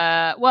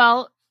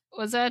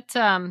 Was that...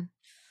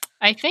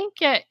 I think,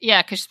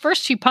 because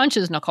first she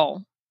punches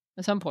Nicole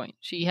at some point.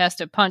 She has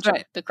to punch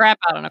the crap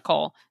out of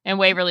Nicole. And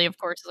Waverly, of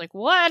course, is like,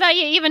 "What are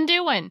you even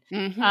doing?"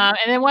 Mm-hmm. And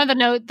then one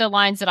of the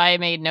lines that I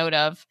made note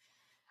of,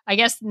 I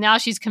guess now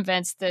she's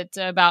convinced that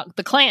about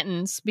the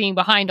Clantons being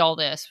behind all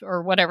this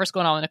or whatever's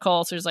going on with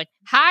Nicole. So she's like,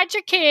 "Hide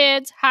your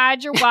kids,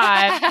 hide your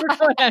wife."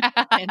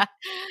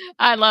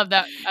 I love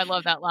that. I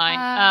love that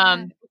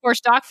line. Of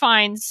course, Doc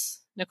finds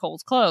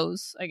Nicole's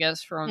clothes, I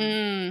guess, from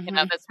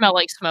that smell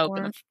like smoke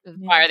and the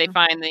fire. They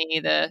find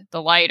the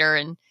lighter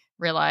and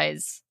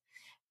realize,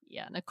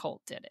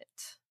 Nicole did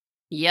it.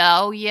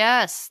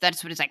 Yes,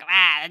 that's what it's like.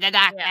 The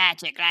Doc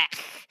magic.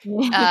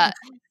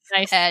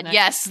 Nice. And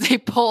yes, they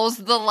pulls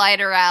the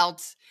lighter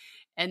out,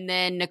 and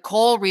then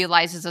Nicole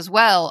realizes as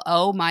well,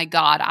 "Oh my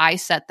God, I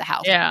set the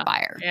house on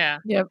fire." Yeah.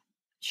 Yep.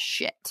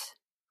 Shit.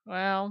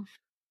 Well,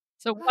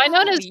 so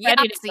Wynonna's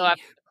ready to go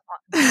after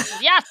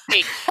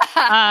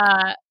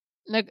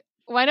the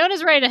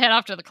Wynonna's ready to head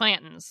off to the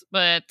Clantons,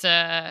 but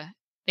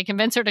they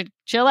convince her to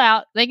chill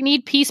out. They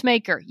need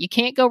Peacemaker. You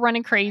can't go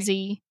running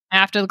crazy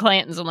after the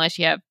Clantons unless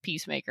you have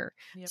Peacemaker.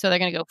 Yep. So they're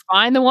going to go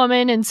find the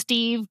woman in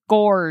Steve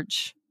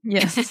Gorge.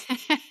 Yes.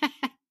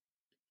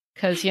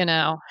 because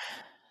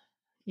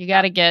you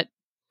got to get.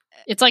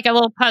 It's like a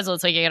little puzzle.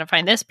 It's like you got to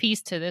find this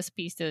piece to this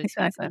piece to this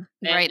exactly.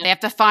 piece. Right. They have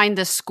to find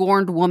the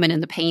scorned woman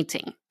in the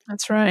painting.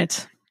 That's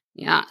right.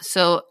 Yeah.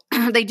 So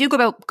they do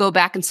go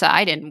back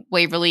inside, and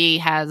Waverly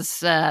has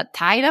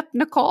tied up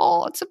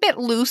Nicole. It's a bit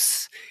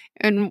loose.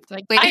 And it's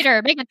like,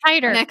 tighter, make it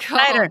tighter. Nicole,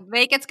 tighter.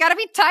 It's got to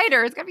be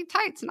tighter. It's got to be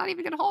tight. It's not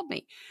even going to hold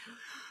me.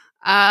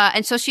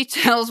 And so she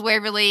tells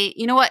Waverly,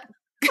 you know what?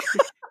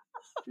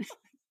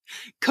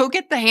 Go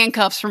get the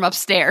handcuffs from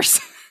upstairs.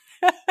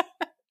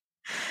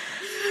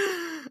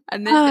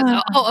 And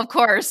then, of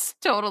course,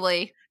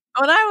 totally.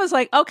 And I was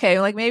like, okay,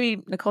 like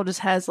maybe Nicole just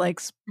has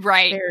like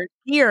spare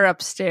gear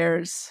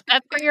upstairs.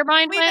 That's where your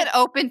mind went?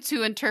 Open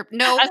to interpret.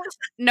 No, I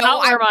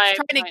was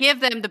trying to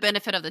give them the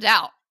benefit of the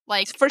doubt.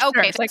 Like, for sure.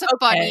 Okay, that's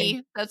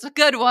funny. That's a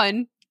good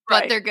one.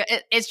 But they're good.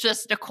 It's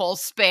just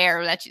Nicole's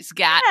spare that she's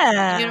got in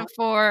the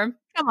uniform.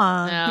 Come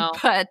on. No,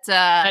 but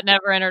that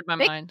never entered my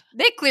mind.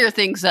 They clear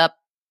things up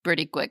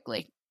pretty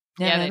quickly.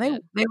 Yeah, they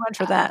went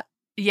for that.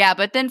 Yeah,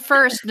 but then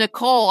first,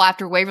 Nicole,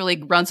 after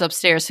Waverly runs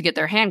upstairs to get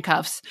their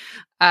handcuffs,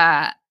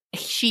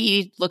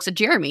 she looks at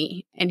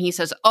Jeremy and he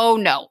says, "Oh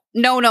no,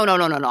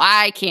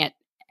 I can't."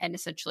 And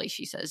essentially,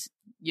 she says,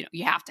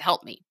 "You have to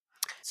help me."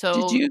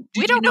 So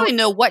we don't really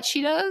know what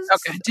she does.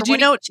 Okay. Did you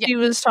know what she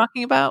was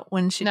talking about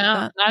when she did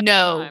that?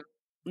 No,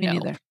 me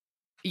neither.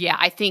 Yeah,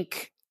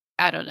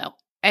 I don't know.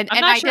 And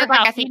I'm not sure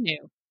I think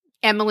knew.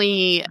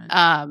 Emily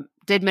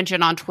did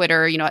mention on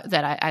Twitter,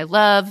 that I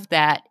love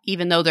that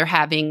even though they're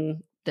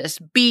having this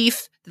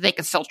beef, they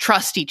can still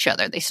trust each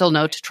other. They still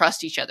know to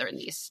trust each other in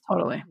these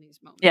moments.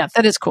 Yeah,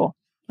 that is cool.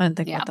 I didn't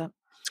think about that.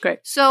 It's great.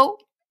 So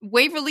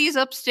Waverly's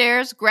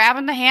upstairs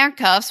grabbing the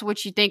handcuffs,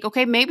 which you think,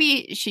 okay,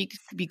 maybe she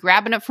could be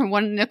grabbing it from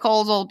one of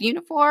Nicole's old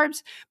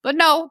uniforms, but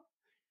no,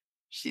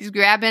 she's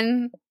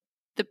grabbing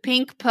the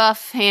pink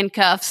puff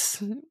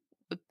handcuffs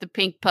with the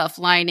pink puff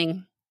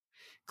lining.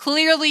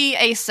 Clearly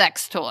a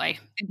sex toy.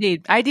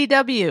 Indeed.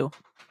 IDW.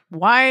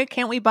 Why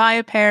can't we buy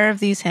a pair of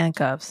these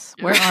handcuffs?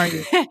 Where are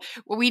you?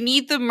 Well, we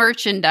need the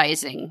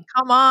merchandising.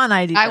 Come on,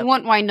 IDW. I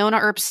want Winona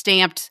Earp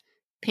stamped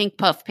pink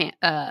puff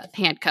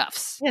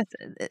handcuffs. Yes,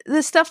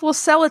 this stuff will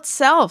sell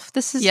itself.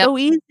 This is so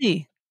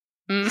easy.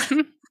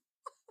 Mm-hmm.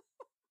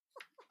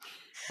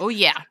 Oh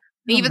yeah,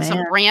 even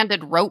some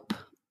branded rope.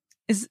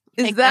 Is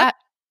that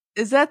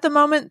the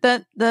moment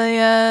that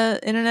the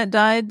internet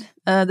died?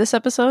 This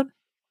episode.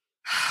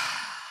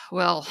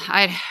 Well,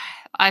 I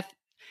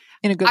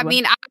in a good way. I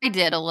mean, I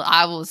did.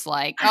 I was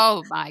like,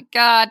 oh my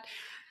God.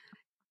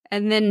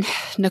 And then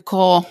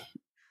Nicole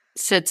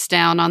sits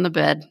down on the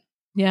bed.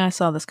 Yeah, I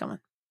saw this coming.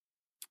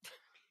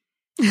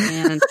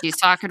 And she's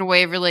talking to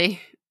Waverly.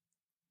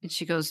 And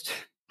she goes,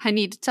 I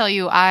need to tell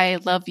you, I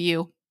love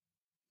you.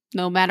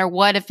 No matter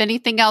what. If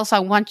anything else, I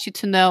want you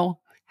to know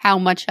how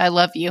much I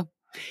love you.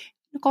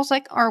 Nicole's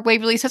like, or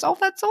Waverly says, oh,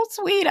 that's so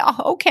sweet.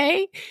 Oh,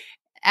 okay.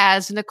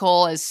 As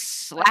Nicole is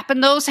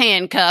slapping those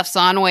handcuffs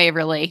on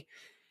Waverly.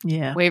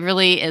 Yeah.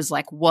 Waverly is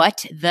like,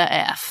 what the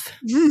F?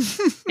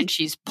 And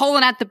she's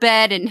pulling at the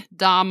bed, and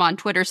Dom on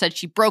Twitter said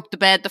she broke the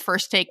bed the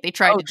first take they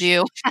tried to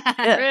do.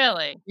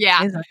 Really?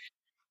 Yeah.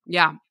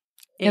 Yeah.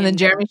 And then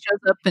Jeremy shows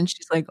up and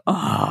she's like,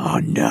 oh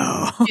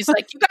no. She's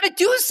like, you got to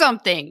do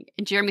something.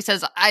 And Jeremy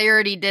says, I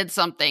already did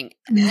something.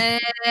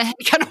 He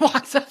kind of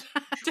walks up.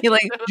 You're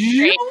like,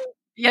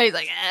 yeah, he's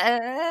like,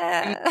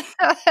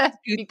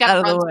 he kind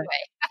of runs away.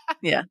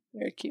 Yeah,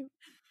 very cute.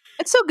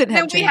 It's so good to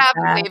have Then we have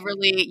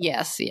Waverly.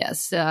 Yes.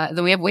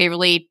 Then we have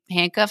Waverly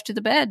handcuffed to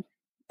the bed.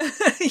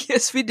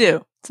 Yes, we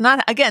do. It's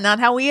not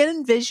how we had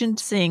envisioned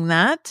seeing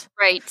that.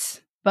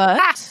 Right. But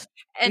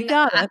and we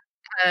got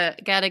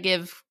it. Gotta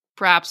give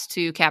props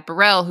to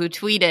Caparel, who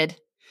tweeted,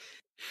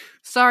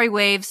 sorry,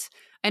 Waves.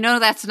 I know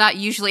that's not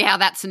usually how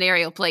that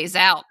scenario plays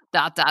out. ...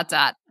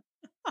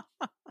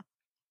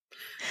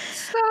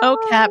 Oh,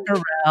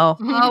 Caparel.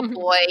 Oh,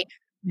 boy.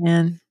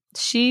 Man,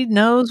 she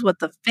knows what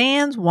the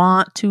fans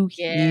want to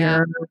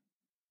hear.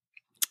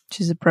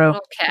 She's a pro.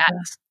 Little cat.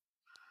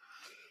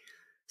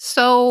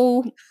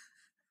 So,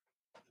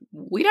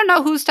 we don't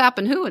know who's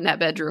stopping who in that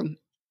bedroom.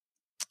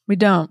 We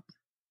don't.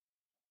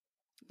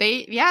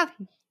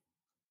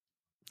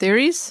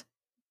 Theories?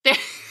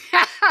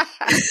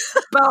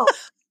 Well,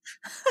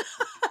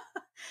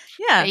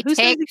 yeah. they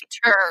take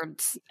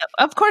turns.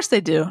 Of course they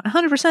do.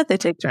 100% they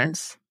take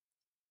turns.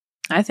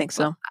 I think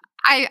so. Well,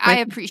 I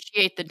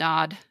appreciate the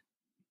nod.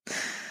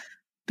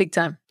 Big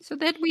time. So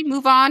then we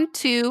move on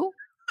to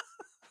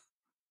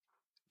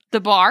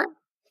the bar,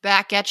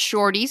 back at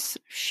Shorty's.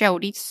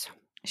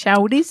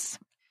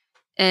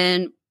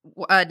 And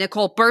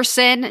Nicole bursts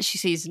in. She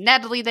sees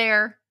Natalie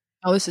there.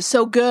 Oh, this is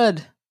so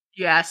good.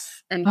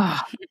 Yes. And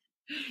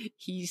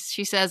she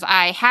says,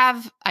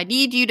 I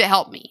need you to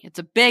help me. It's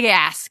a big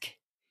ask.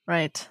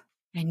 Right.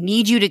 I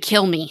need you to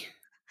kill me.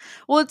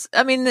 Well,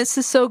 this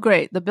is so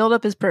great. The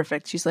buildup is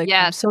perfect. She's like,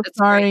 I'm so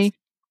sorry.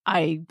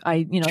 Great.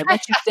 I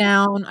let you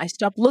down. I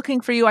stopped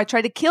looking for you. I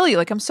tried to kill you.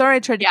 Like, I'm sorry I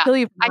tried to kill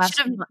you. I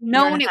should have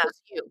known it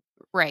was you.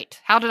 Right.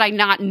 How did I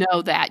not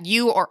know that?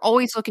 You are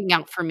always looking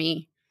out for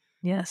me.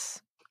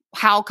 Yes.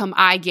 how come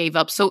I gave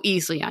up so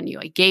easily on you?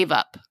 I gave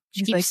up.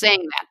 She He's keeps like,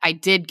 saying that. I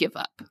did give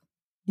up.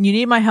 You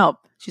need my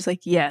help. She's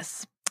like,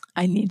 yes,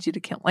 I need you to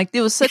kill him. Like,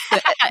 it was such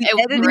the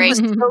editing was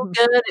so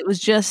good. It was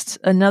just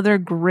another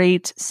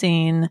great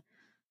scene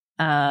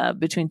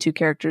between two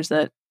characters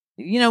that,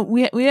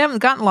 we haven't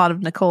gotten a lot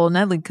of Nicole and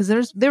Nedley because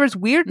there was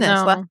weirdness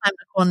last time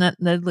Nicole and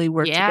Nedley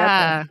worked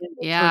together.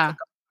 Yeah.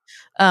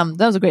 That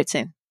was a great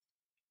scene.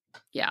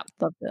 Yeah.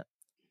 Loved it.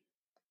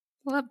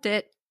 Loved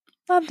it.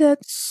 Loved it.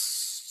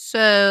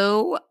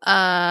 So,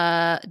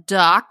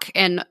 Doc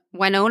and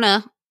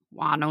Winona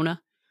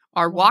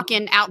are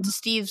walking out to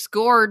Steve's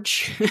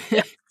Gorge.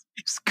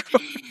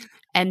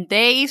 And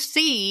they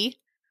see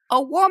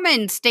a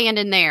woman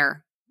standing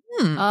there.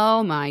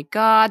 Oh my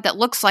God. That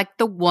looks like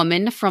the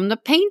woman from the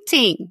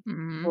painting.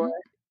 Mm-hmm.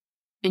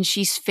 And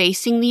she's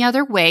facing the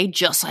other way,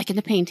 just like in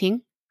the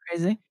painting.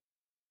 Crazy.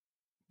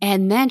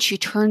 And then she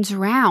turns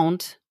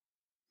around.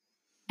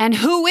 And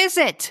who is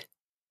it?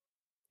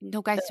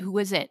 No, guys, who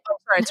is it? Oh,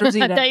 sorry, it's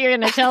Rosita. I thought you were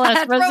going to tell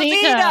us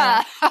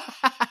Rosita.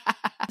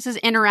 This is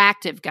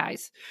interactive,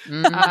 guys.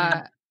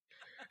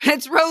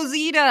 It's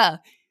Rosita.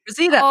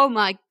 Rosita. Oh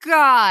my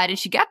God. And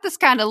she got this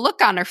kind of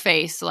look on her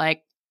face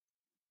like,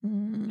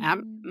 I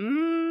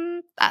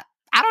don't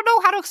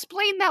know how to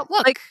explain that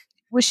look. Like,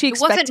 was she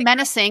expecting? It wasn't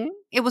menacing.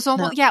 It was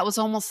almost, it was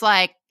almost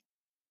like,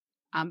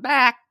 I'm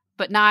back,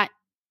 but not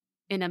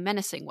in a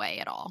menacing way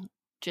at all.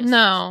 Just,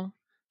 no.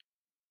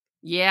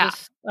 Yeah.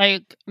 Just,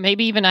 like,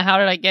 maybe even a how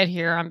did I get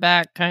here? I'm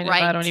back kind of.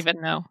 I don't even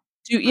know.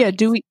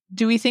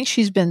 Do we think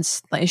she's been,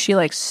 is she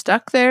like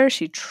stuck there? Is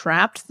she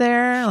trapped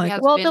there?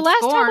 Like, well, the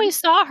last time we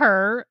saw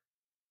her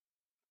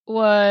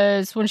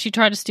was when she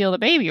tried to steal the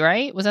baby,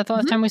 right? Was that the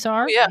last time we saw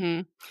her? Yeah.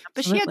 Mm-hmm.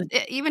 But she had,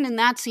 even in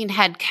that scene,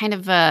 had kind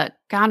of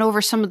gone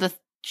over some of the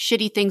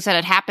shitty things that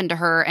had happened to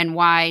her and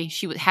why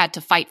she had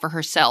to fight for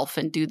herself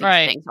and do these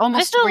things.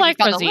 Almost I still like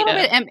Rosita. A little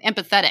bit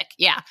empathetic.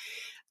 Yeah.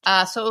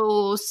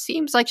 So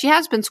seems like she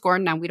has been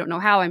scorned. Now we don't know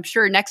how. I'm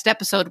sure next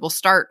episode will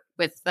start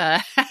with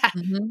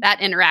that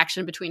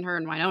interaction between her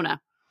and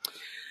Winona.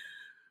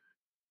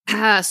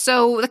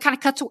 So it kind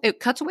of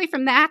cuts away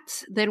from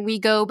that. Then we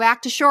go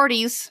back to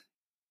Shorty's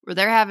where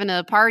they're having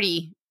a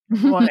party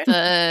with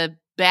a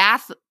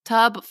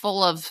bathtub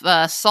full of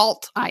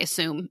salt, I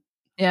assume.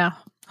 Yeah.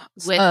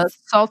 With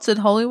salted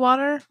holy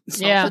water.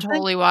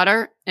 Holy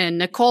water. And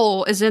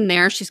Nicole is in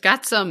there. She's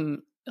got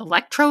some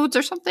electrodes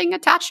or something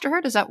attached to her.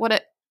 Is that what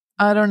it?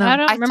 I don't know.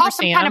 I saw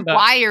some kind of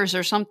wires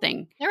or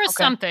something. There was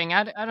something.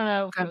 I don't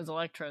know if it was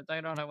electrodes.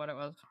 I don't know what it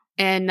was.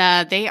 And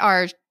they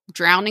are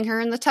drowning her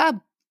in the tub.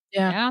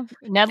 Yeah.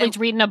 Nedley's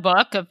reading a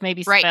book of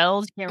maybe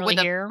spells. You can't really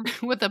hear.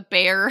 With a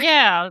bear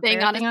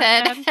thing on his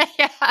head.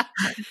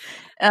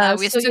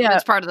 We assume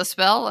it's part of the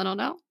spell. I don't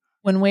know.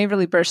 When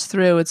Waverly bursts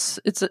through,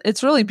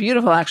 it's really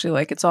beautiful, actually.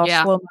 Like, it's all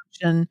slow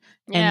motion.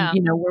 And,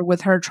 we're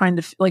with her trying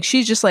to, like,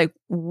 she's just like,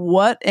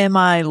 what am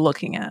I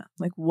looking at?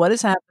 Like, what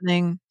is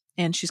happening?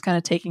 And she's kind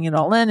of taking it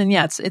all in. And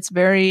it's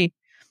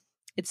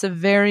a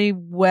very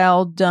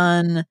well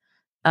done,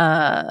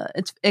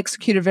 it's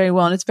executed very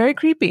well. And it's very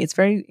creepy. It's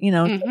very, I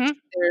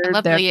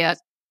love the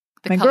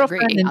color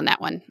grading on that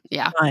one.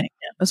 Yeah. It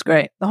was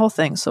great. The whole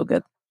thing's so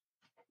good.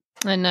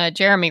 And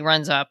Jeremy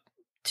runs up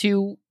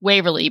to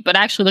Waverly, but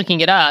actually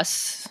looking at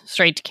us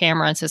straight to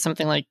camera and says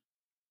something like,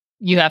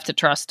 you have to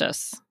trust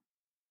us.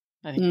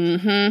 I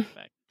think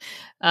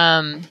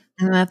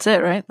and that's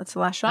it, right? That's the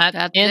last shot.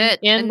 That's it.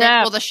 And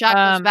then the shot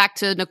goes back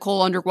to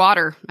Nicole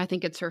underwater. I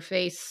think it's her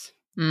face.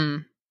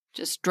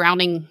 Just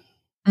drowning.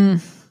 I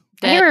can't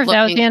remember if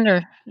that was the end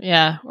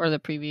or the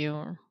preview,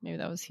 or maybe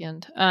that was the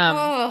end.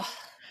 Wow.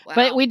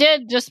 But we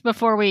did, just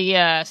before we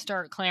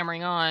start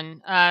clamoring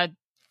on,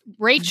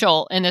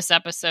 Rachel in this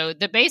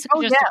episode, that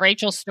basically a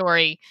Rachel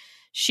story.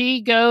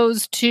 She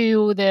goes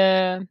to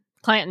the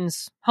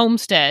Clantons'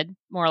 homestead,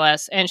 more or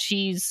less, and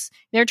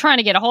they're trying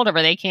to get a hold of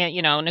her. They can't,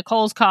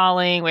 Nicole's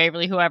calling,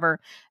 Waverly, whoever,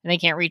 and they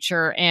can't reach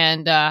her.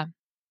 And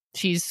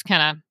she's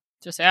kind of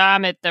just,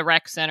 I'm at the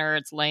rec center.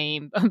 It's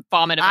lame.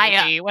 Vomit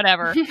emoji,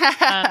 whatever.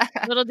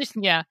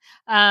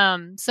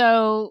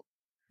 So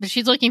but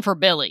she's looking for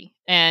Billy,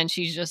 and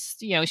she's just,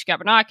 she got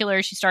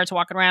binoculars. She starts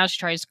walking around. She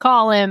tries to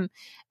call him,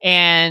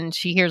 and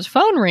she hears a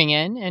phone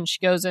ringing, and she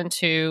goes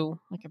into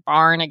like a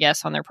barn, I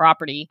guess, on their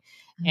property.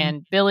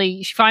 And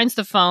Billy, she finds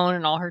the phone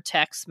and all her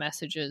text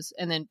messages.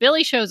 And then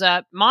Billy shows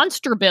up,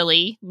 Monster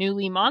Billy,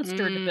 newly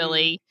monstered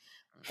Billy.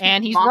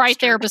 And he's right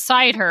there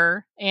beside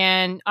her.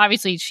 And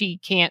obviously she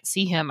can't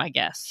see him, I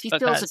guess. She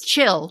feels a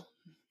chill.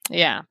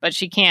 Yeah, but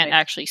she can't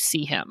actually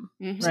see him.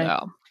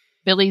 So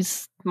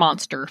Billy's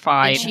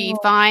monster-fied. And she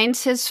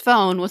finds his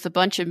phone with a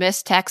bunch of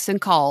missed texts and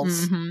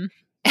calls.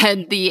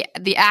 And the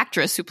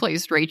actress who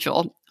plays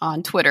Rachel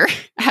on Twitter,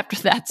 after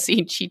that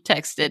scene, she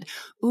texted,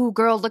 "Ooh,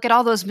 girl, look at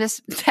all those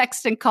missed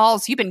texts and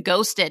calls. You've been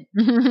ghosted."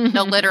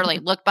 No, literally,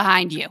 look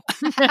behind you.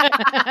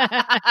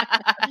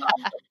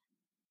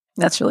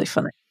 That's really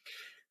funny.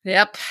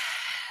 Yep.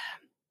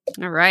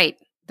 All right.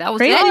 That was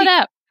Crazy it.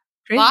 Up.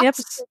 Crazy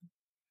episode.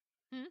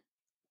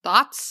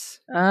 Thoughts?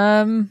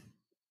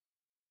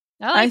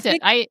 I liked it.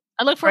 I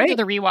look forward to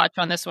the rewatch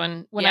on this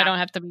one when I don't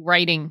have to be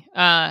writing,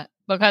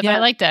 because I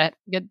liked it.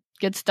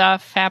 Good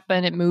stuff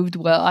happened. It moved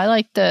well. I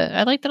liked it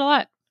a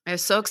lot. I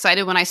was so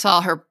excited when I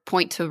saw her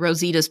point to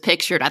Rosita's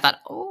picture, and I thought,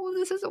 oh,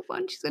 this is the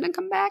one. She's going to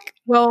come back.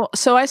 Well,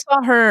 so I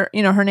saw her,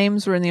 her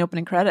names were in the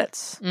opening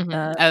credits. Mm-hmm.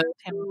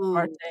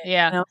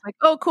 Yeah. And I was like,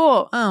 oh,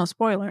 cool. Oh,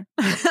 spoiler.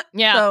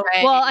 Yeah. So,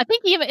 well, I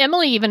think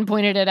Emily even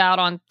pointed it out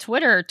on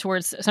Twitter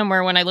towards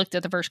somewhere when I looked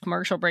at the first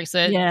commercial break.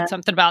 Said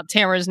something about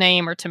Tamara's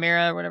name or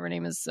Tamara, whatever her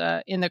name is,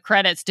 in the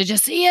credits. Did you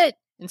see it?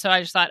 And so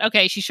I just thought,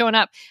 okay, she's showing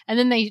up. And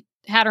then they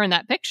had her in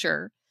that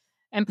picture.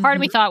 And part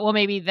of me thought, well,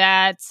 maybe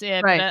that's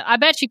it. Right. I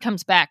bet she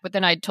comes back. But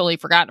then I'd totally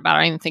forgotten about her.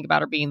 I didn't even think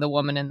about her being the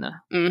woman in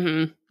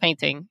the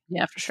painting.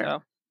 Yeah, for sure.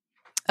 So,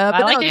 but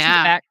I like that she's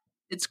back.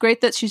 It's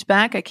great that she's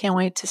back. I can't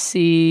wait to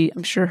see.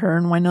 I'm sure her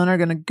and Winona are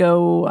going to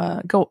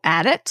go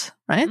at it,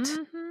 right?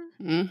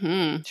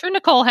 Mm-hmm. Sure,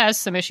 Nicole has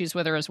some issues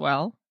with her as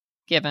well,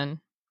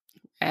 given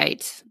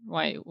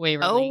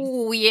Waverly.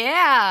 Oh,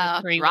 yeah.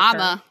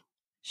 Drama.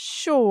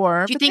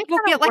 Sure. Do you think we'll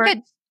get like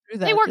a...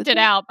 They worked it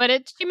out, but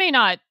she may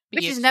not be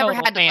but she's never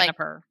had to fan of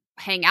her.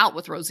 Hang out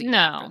with Rosita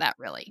after that,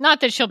 really.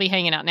 Not that she'll be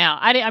hanging out now.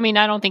 I mean,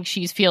 I don't think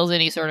she feels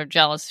any sort of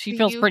jealous. She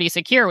feels pretty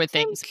secure with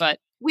things, but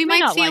we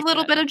might see a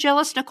little bit of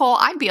jealous Nicole.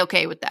 I'd be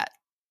okay with that.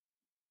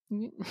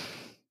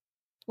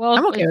 Well,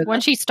 I'm okay with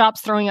when she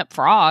stops throwing up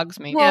frogs,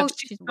 maybe. Well,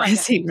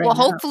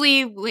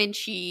 hopefully when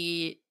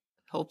she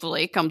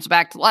comes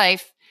back to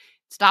life,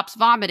 stops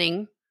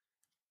vomiting.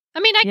 I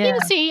mean, I can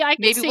see.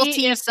 Maybe we'll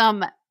see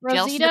some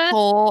jealous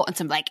Nicole and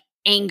some like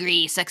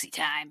angry, sexy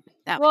time.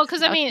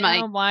 Because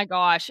oh my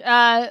gosh, because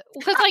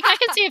I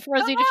can see if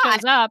Rosita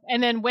shows up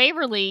and then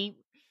Waverly.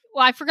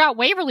 Well, I forgot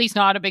Waverly's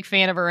not a big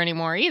fan of her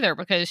anymore either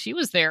because she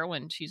was there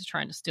when she's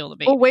trying to steal the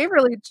baby. Well,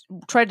 Waverly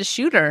tried to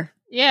shoot her.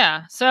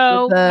 Yeah,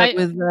 so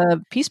with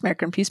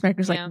Peacemaker, and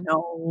Peacemaker's like,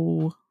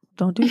 no,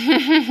 don't do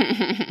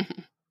that.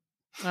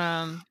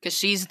 Because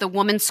she's the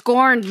woman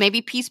scorned.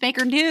 Maybe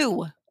Peacemaker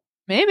knew.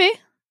 Maybe.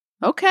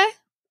 Okay.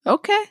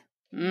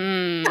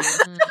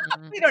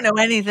 We don't know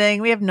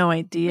anything. We have no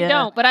idea. We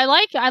don't, but I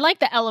like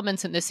the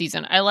elements in this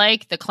season. I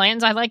like the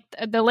clans. I like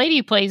the lady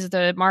who plays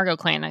the Margot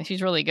clan.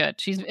 She's really good.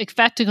 She's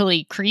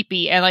effectively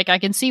creepy, and I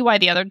can see why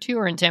the other two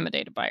are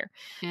intimidated by her.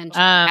 And she's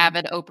an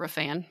avid Oprah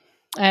fan.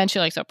 And she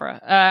likes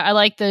Oprah. I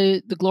like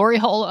the Glory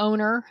Hole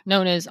owner,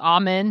 known as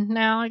Amen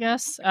now, I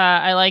guess.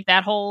 I like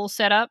that whole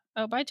setup.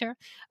 Oh, bye, Tara.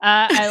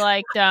 I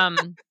liked...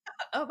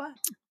 oh, bye.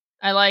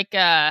 I like...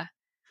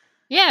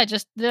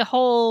 just the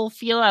whole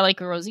feel. I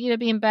like Rosita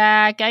being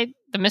back.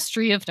 The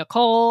mystery of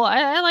Nicole.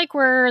 I like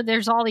where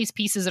there's all these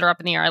pieces that are up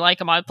in the air. I like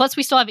them all. Plus,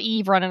 we still have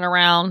Eve running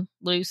around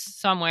loose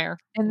somewhere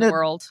in the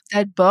world.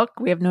 That book,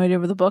 we have no idea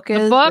where the book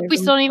is. The book, we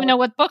still don't even know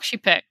what book she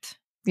picked.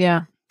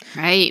 Yeah.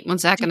 Right.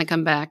 When's that going to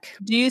come back?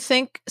 Do you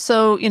think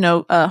so?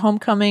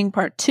 Homecoming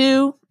Part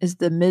 2 is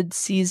the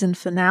mid-season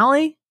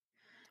finale.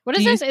 What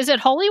is this? Is it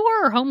Holy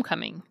War or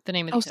Homecoming? The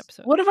name of this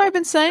episode. What have I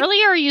been saying?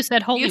 Earlier, you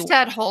said Holy War. You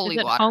said Holy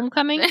War.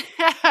 Homecoming?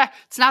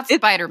 It's not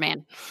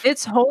Spider-Man.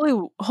 It's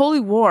Holy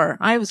War.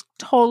 I was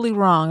totally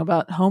wrong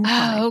about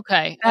Homecoming.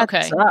 Okay. That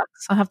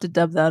sucks. I'll have to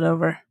dub that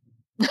over.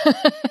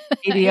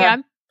 Yeah,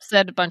 I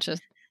said a bunch of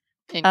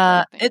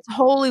it's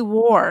Holy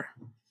War.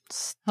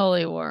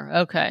 Holy War.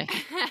 Okay.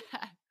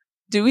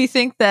 Do we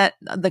think that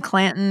the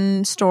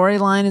Clanton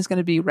storyline is going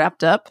to be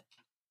wrapped up?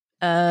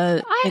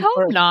 I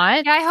hope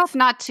not. Yeah, I hope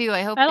not too.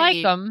 I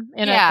like them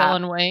in a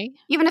villain way.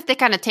 Even if they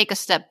kind of take a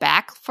step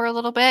back for a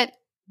little bit.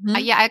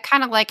 I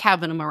kind of like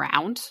having them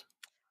around.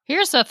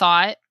 Here's a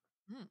thought.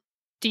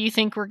 Do you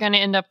think we're going to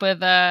end up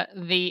with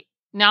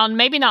now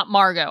maybe not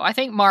Margot. I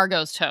think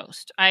Margot's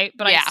toast. I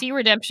see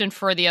redemption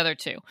for the other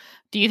two.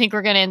 Do you think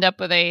we're going to end up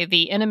with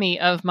the enemy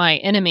of my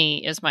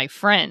enemy is my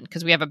friend?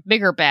 Because we have a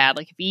bigger bad,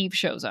 like if Eve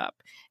shows up.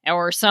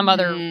 Or some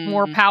other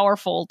more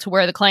powerful to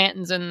where the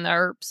Clantons and the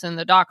Earps and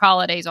the Doc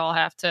Hollidays all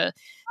have to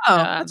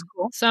that's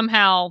cool.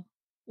 somehow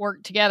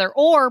work together.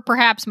 Or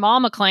perhaps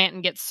Mama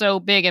Clanton gets so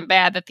big and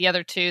bad that the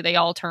other two, they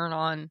all turn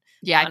on.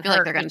 Yeah, I feel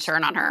like they're going to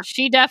turn on her.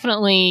 She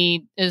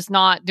definitely is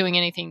not doing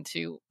anything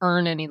to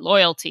earn any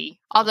loyalty.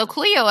 Although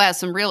Cleo has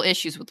some real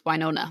issues with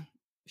Winona.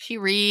 She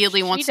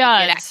really wants to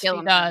get at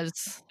killing her. She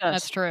does.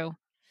 That's true.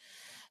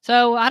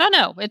 So, I don't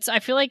know. I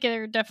feel like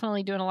they're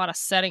definitely doing a lot of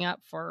setting up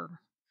for...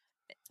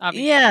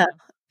 Obviously. Yeah,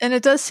 and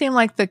it does seem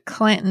like the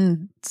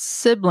Clanton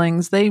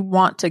siblings, they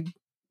want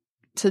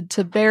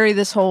to bury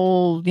this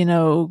whole,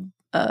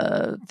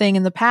 thing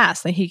in the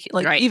past.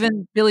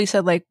 Even Billy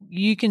said,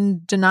 you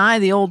can deny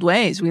the old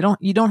ways.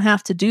 You don't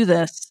have to do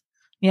this.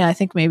 Yeah, I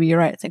think maybe you're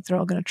right. I think they're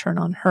all going to turn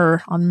on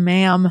her, on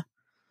Ma'am,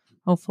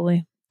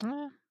 hopefully.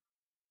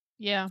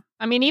 Yeah.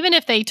 I mean, even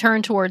if they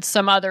turn towards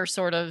some other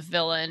sort of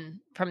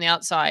villain from the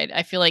outside,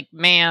 I feel like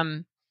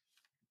Ma'am,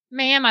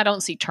 I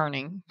don't see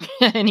turning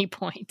at any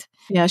point.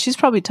 Yeah, she's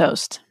probably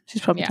toast.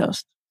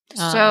 Toast.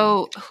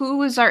 So,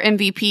 who is our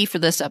MVP for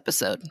this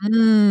episode?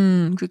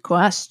 Good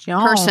question.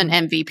 Person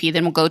MVP.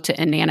 Then we'll go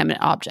to inanimate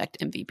object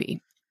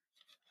MVP.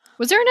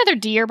 Was there another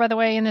deer, by the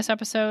way, in this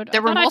episode?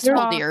 There were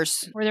multiple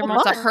deers. Were there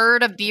a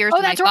herd of deers.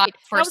 Oh, that's right.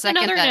 For a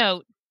second,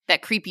 note.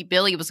 that creepy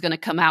Billy was going to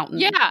come out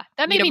and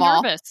that made me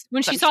nervous.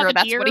 When she saw the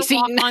deer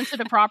walk onto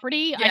the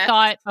property, I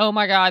thought, oh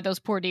my God, those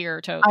poor deer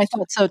are toast. I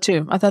thought so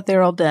too. I thought they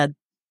were all dead.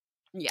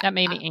 Yeah. That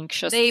made me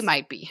anxious. They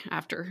might be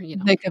after,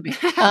 They could be.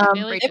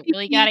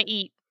 Billy gotta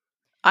eat.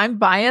 I'm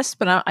biased,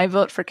 but I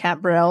vote for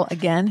Kat Burrell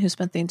again, who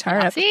spent the entire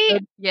episode. See?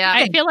 Yeah.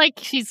 I feel like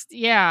she's,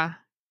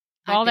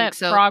 all that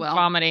frog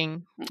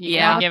vomiting. You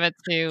gotta give it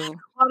to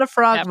a lot of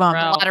frog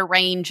vomit. A lot of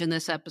range in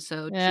this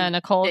episode. Yeah, she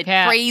Nicole did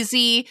Cat.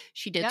 Crazy.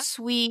 She did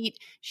Sweet.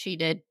 She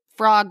did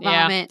frog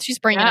vomit. She's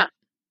bringing it.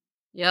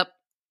 Yep.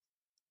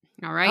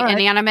 All right.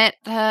 Inanimate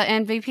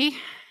MVP?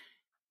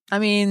 I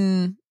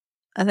mean,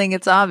 I think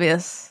it's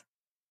obvious.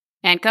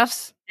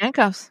 Handcuffs. I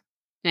was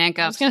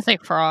going to say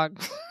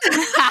frog.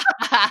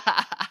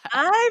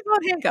 I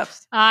vote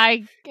handcuffs. That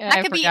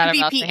could be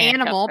MVP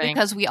animal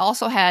because we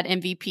also had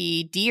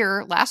MVP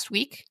deer last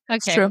week.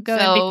 Okay, we'll go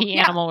MVP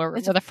animal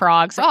with the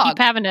frogs. I keep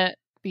having to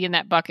be in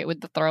that bucket with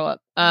the throw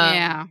up.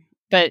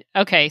 But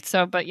okay,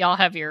 but y'all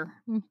have your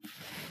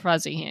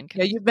fuzzy handcuffs.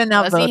 Yeah, you've been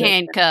outvoted. Fuzzy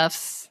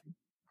handcuffs.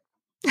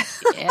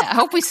 Yeah, I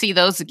hope we see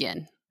those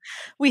again.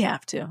 We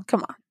have to.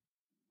 Come on.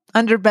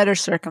 Under better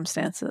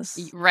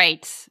circumstances.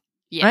 Right.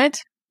 Yeah.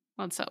 Right?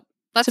 Let's hope.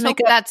 Let's hope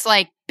that's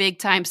like big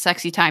time,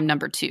 sexy time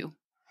number 2.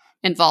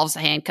 Involves the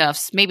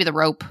handcuffs, maybe the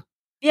rope.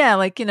 Yeah,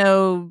 like,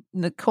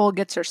 Nicole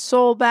gets her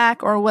soul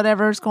back or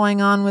whatever's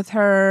going on with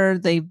her.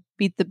 They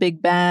beat the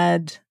big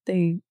bad.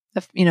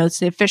 It's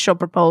the official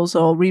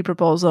proposal,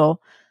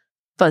 re-proposal,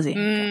 fuzzy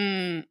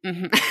handcuffs.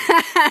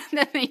 Mm-hmm.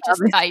 Then they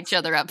just tie each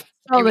other up.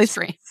 That's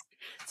cool.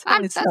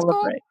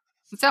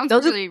 It sounds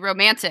really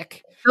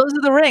romantic. Those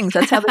are the rings.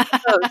 That's how this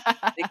goes.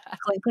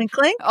 Clink, clink,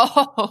 clink.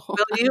 Oh. Will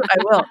you? I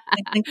will.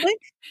 Clink, clink,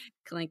 clink.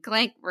 Clink,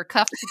 clink. We're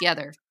cuffed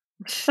together.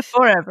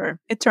 Forever.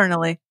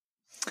 Eternally.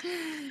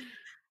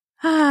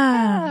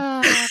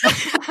 One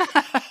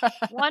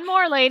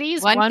more,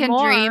 ladies. One can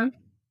more. Dream.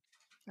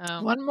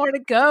 One more to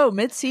go.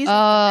 Mid-season. Oh,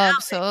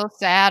 I'm so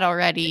sad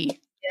already.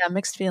 Yeah,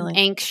 mixed feeling.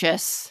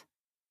 Anxious.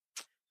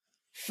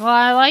 Well,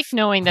 I like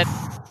knowing that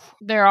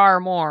there are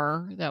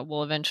more that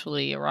will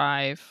eventually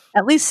arrive.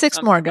 At least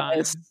 6 more,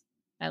 guys.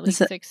 At least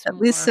 6 more.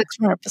 At least 6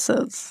 more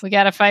episodes. We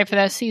got to fight for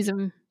that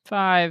season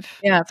 5.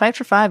 Yeah, fight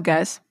for 5,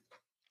 guys.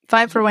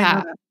 5 for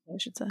Winona, I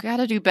should say. Got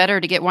to do better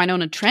to get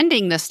Winona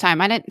trending this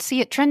time. I didn't see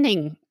it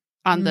trending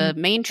on the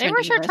main trending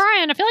list. They were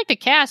trying. I feel like the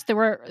cast, they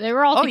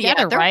were all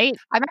together, right?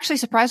 I'm actually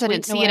surprised I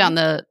didn't see it on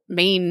the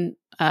main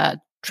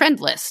trend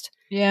list.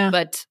 Yeah.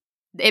 But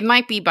it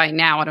might be by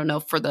now. I don't know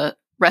for the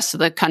rest of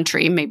the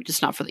country, maybe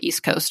just not for the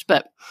East Coast,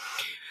 but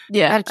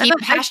gotta keep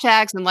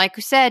hashtags. And like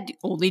we said,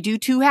 only do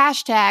 2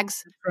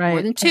 hashtags. Right.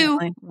 More than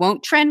 2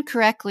 won't trend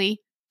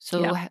correctly.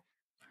 So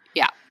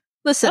yeah.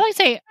 Listen, I like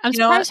to say, I'm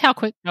surprised how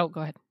quick. Oh,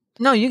 go ahead.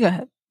 No, you go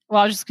ahead.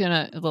 Well, I was just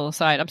a little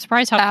aside. I'm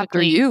surprised how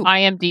quickly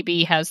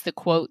IMDb has the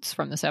quotes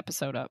from this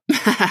episode up.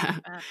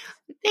 I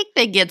think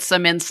they get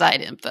some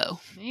inside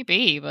info.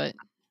 Maybe, but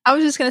I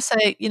was just going to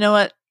say, you know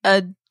what?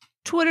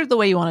 Twitter the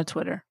way you want to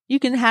Twitter. You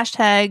can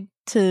hashtag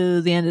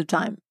to the end of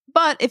time.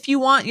 But if you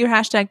want your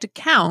hashtag to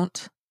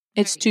count,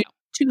 it's two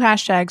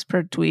hashtags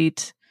per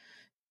tweet.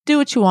 Do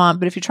what you want,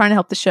 but if you're trying to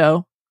help the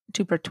show,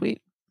 2 per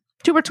tweet.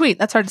 2 per tweet.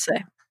 That's hard to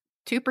say.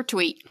 2 per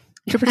tweet.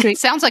 2 per tweet.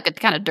 Sounds like a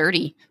kind of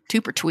dirty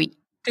 2 per tweet.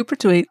 2 per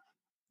tweet.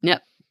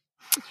 Yep.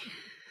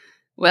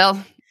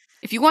 Well,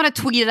 if you want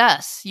to tweet at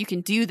us, you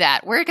can do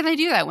that. Where can they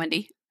do that,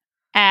 Wendy?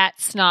 At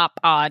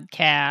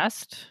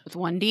Snopodcast. With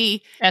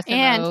 1D.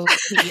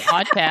 S-N-O-P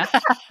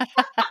Oddcast.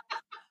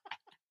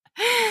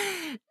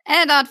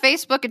 And on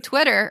Facebook and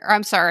Twitter, or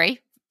I'm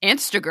sorry,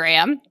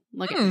 Instagram.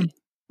 Look at me.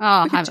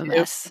 Oh, I'm a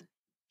mess.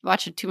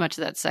 Watching too much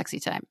of that sexy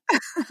time.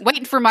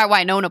 Waiting for my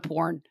Winona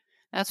porn.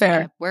 That's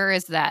fair. Where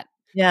is that?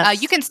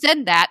 Yes. You can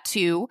send that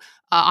to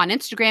on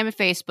Instagram and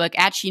Facebook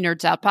at She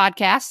Nerds Out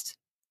Podcast.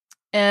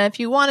 If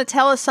you want to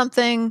tell us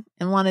something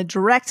and want a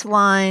direct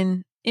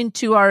line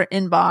into our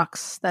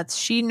inbox, that's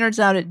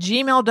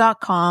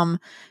shenerdzout@gmail.com.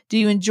 Do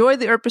you enjoy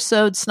the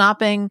episode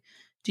snopping?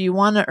 Do you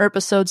want to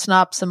episode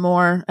snop some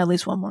more? At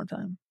least one more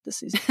time this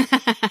season.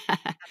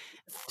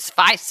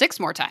 5, 6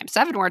 more times,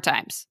 7 more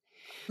times.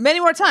 Many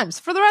more times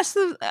for the rest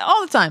of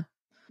all the time.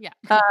 Yeah.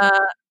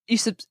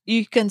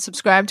 You can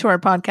subscribe to our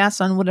podcast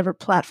on whatever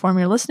platform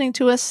you're listening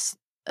to us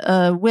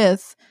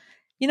with.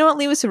 You know what?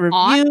 Leave us a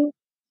review.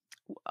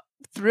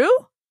 Through?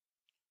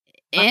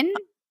 In?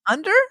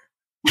 Under?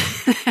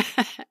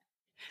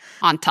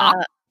 On top?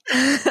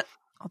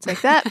 I'll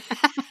take that.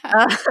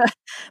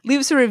 Leave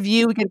us a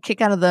review. We get a kick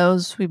out of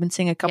those. We've been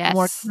seeing a couple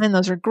more come in.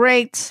 Those are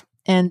great.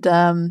 And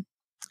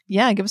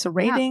give us a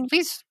rating. Yeah,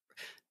 please.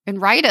 And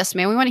write us,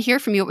 man. We want to hear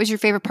from you. What was your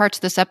favorite parts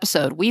of this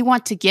episode? We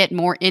want to get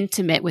more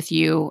intimate with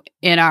you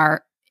in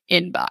our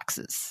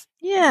inboxes.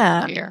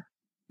 Yeah. Here.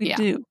 We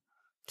do.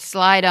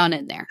 Slide on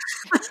in there.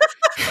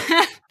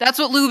 That's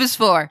what lube is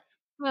for.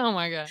 Oh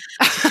my God.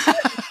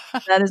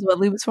 That is what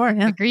lube is for,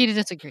 yeah. Agree to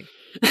disagree.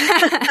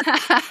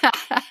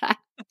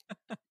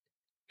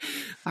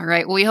 All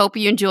right. Well, we hope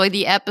you enjoyed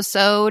the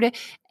episode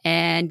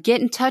and get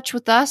in touch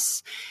with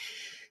us.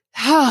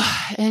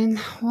 And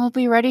we'll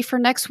be ready for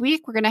next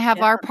week. We're going to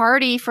have our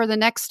party for the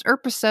next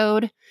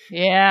episode.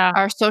 Yeah.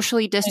 Our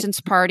socially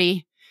distanced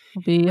party.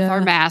 We'll be with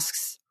our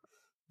masks.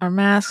 Our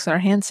masks, our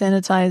hand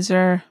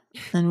sanitizer,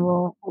 and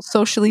we'll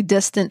socially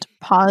distant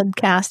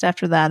podcast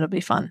after that. It'll be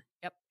fun.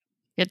 Yep.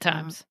 Good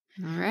times.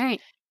 All right.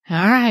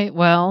 All right.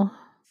 Well,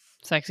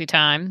 sexy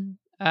time.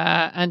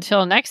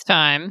 Until next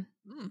time.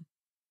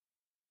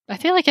 I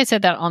feel like I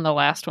said that on the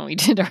last one we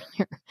did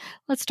earlier.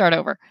 Let's start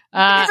over. You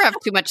never have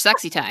too much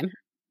sexy time.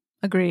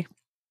 Agree.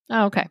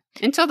 Oh, okay.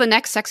 Until the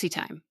next sexy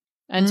time.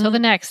 Until the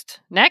next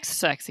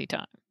sexy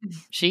time.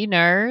 She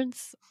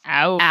nerds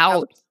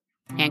out.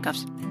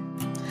 Handcuffs.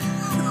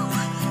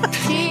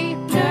 She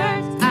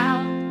nerds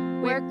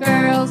out. We're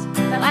girls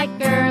that like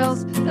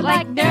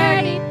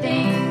nerdy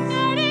things.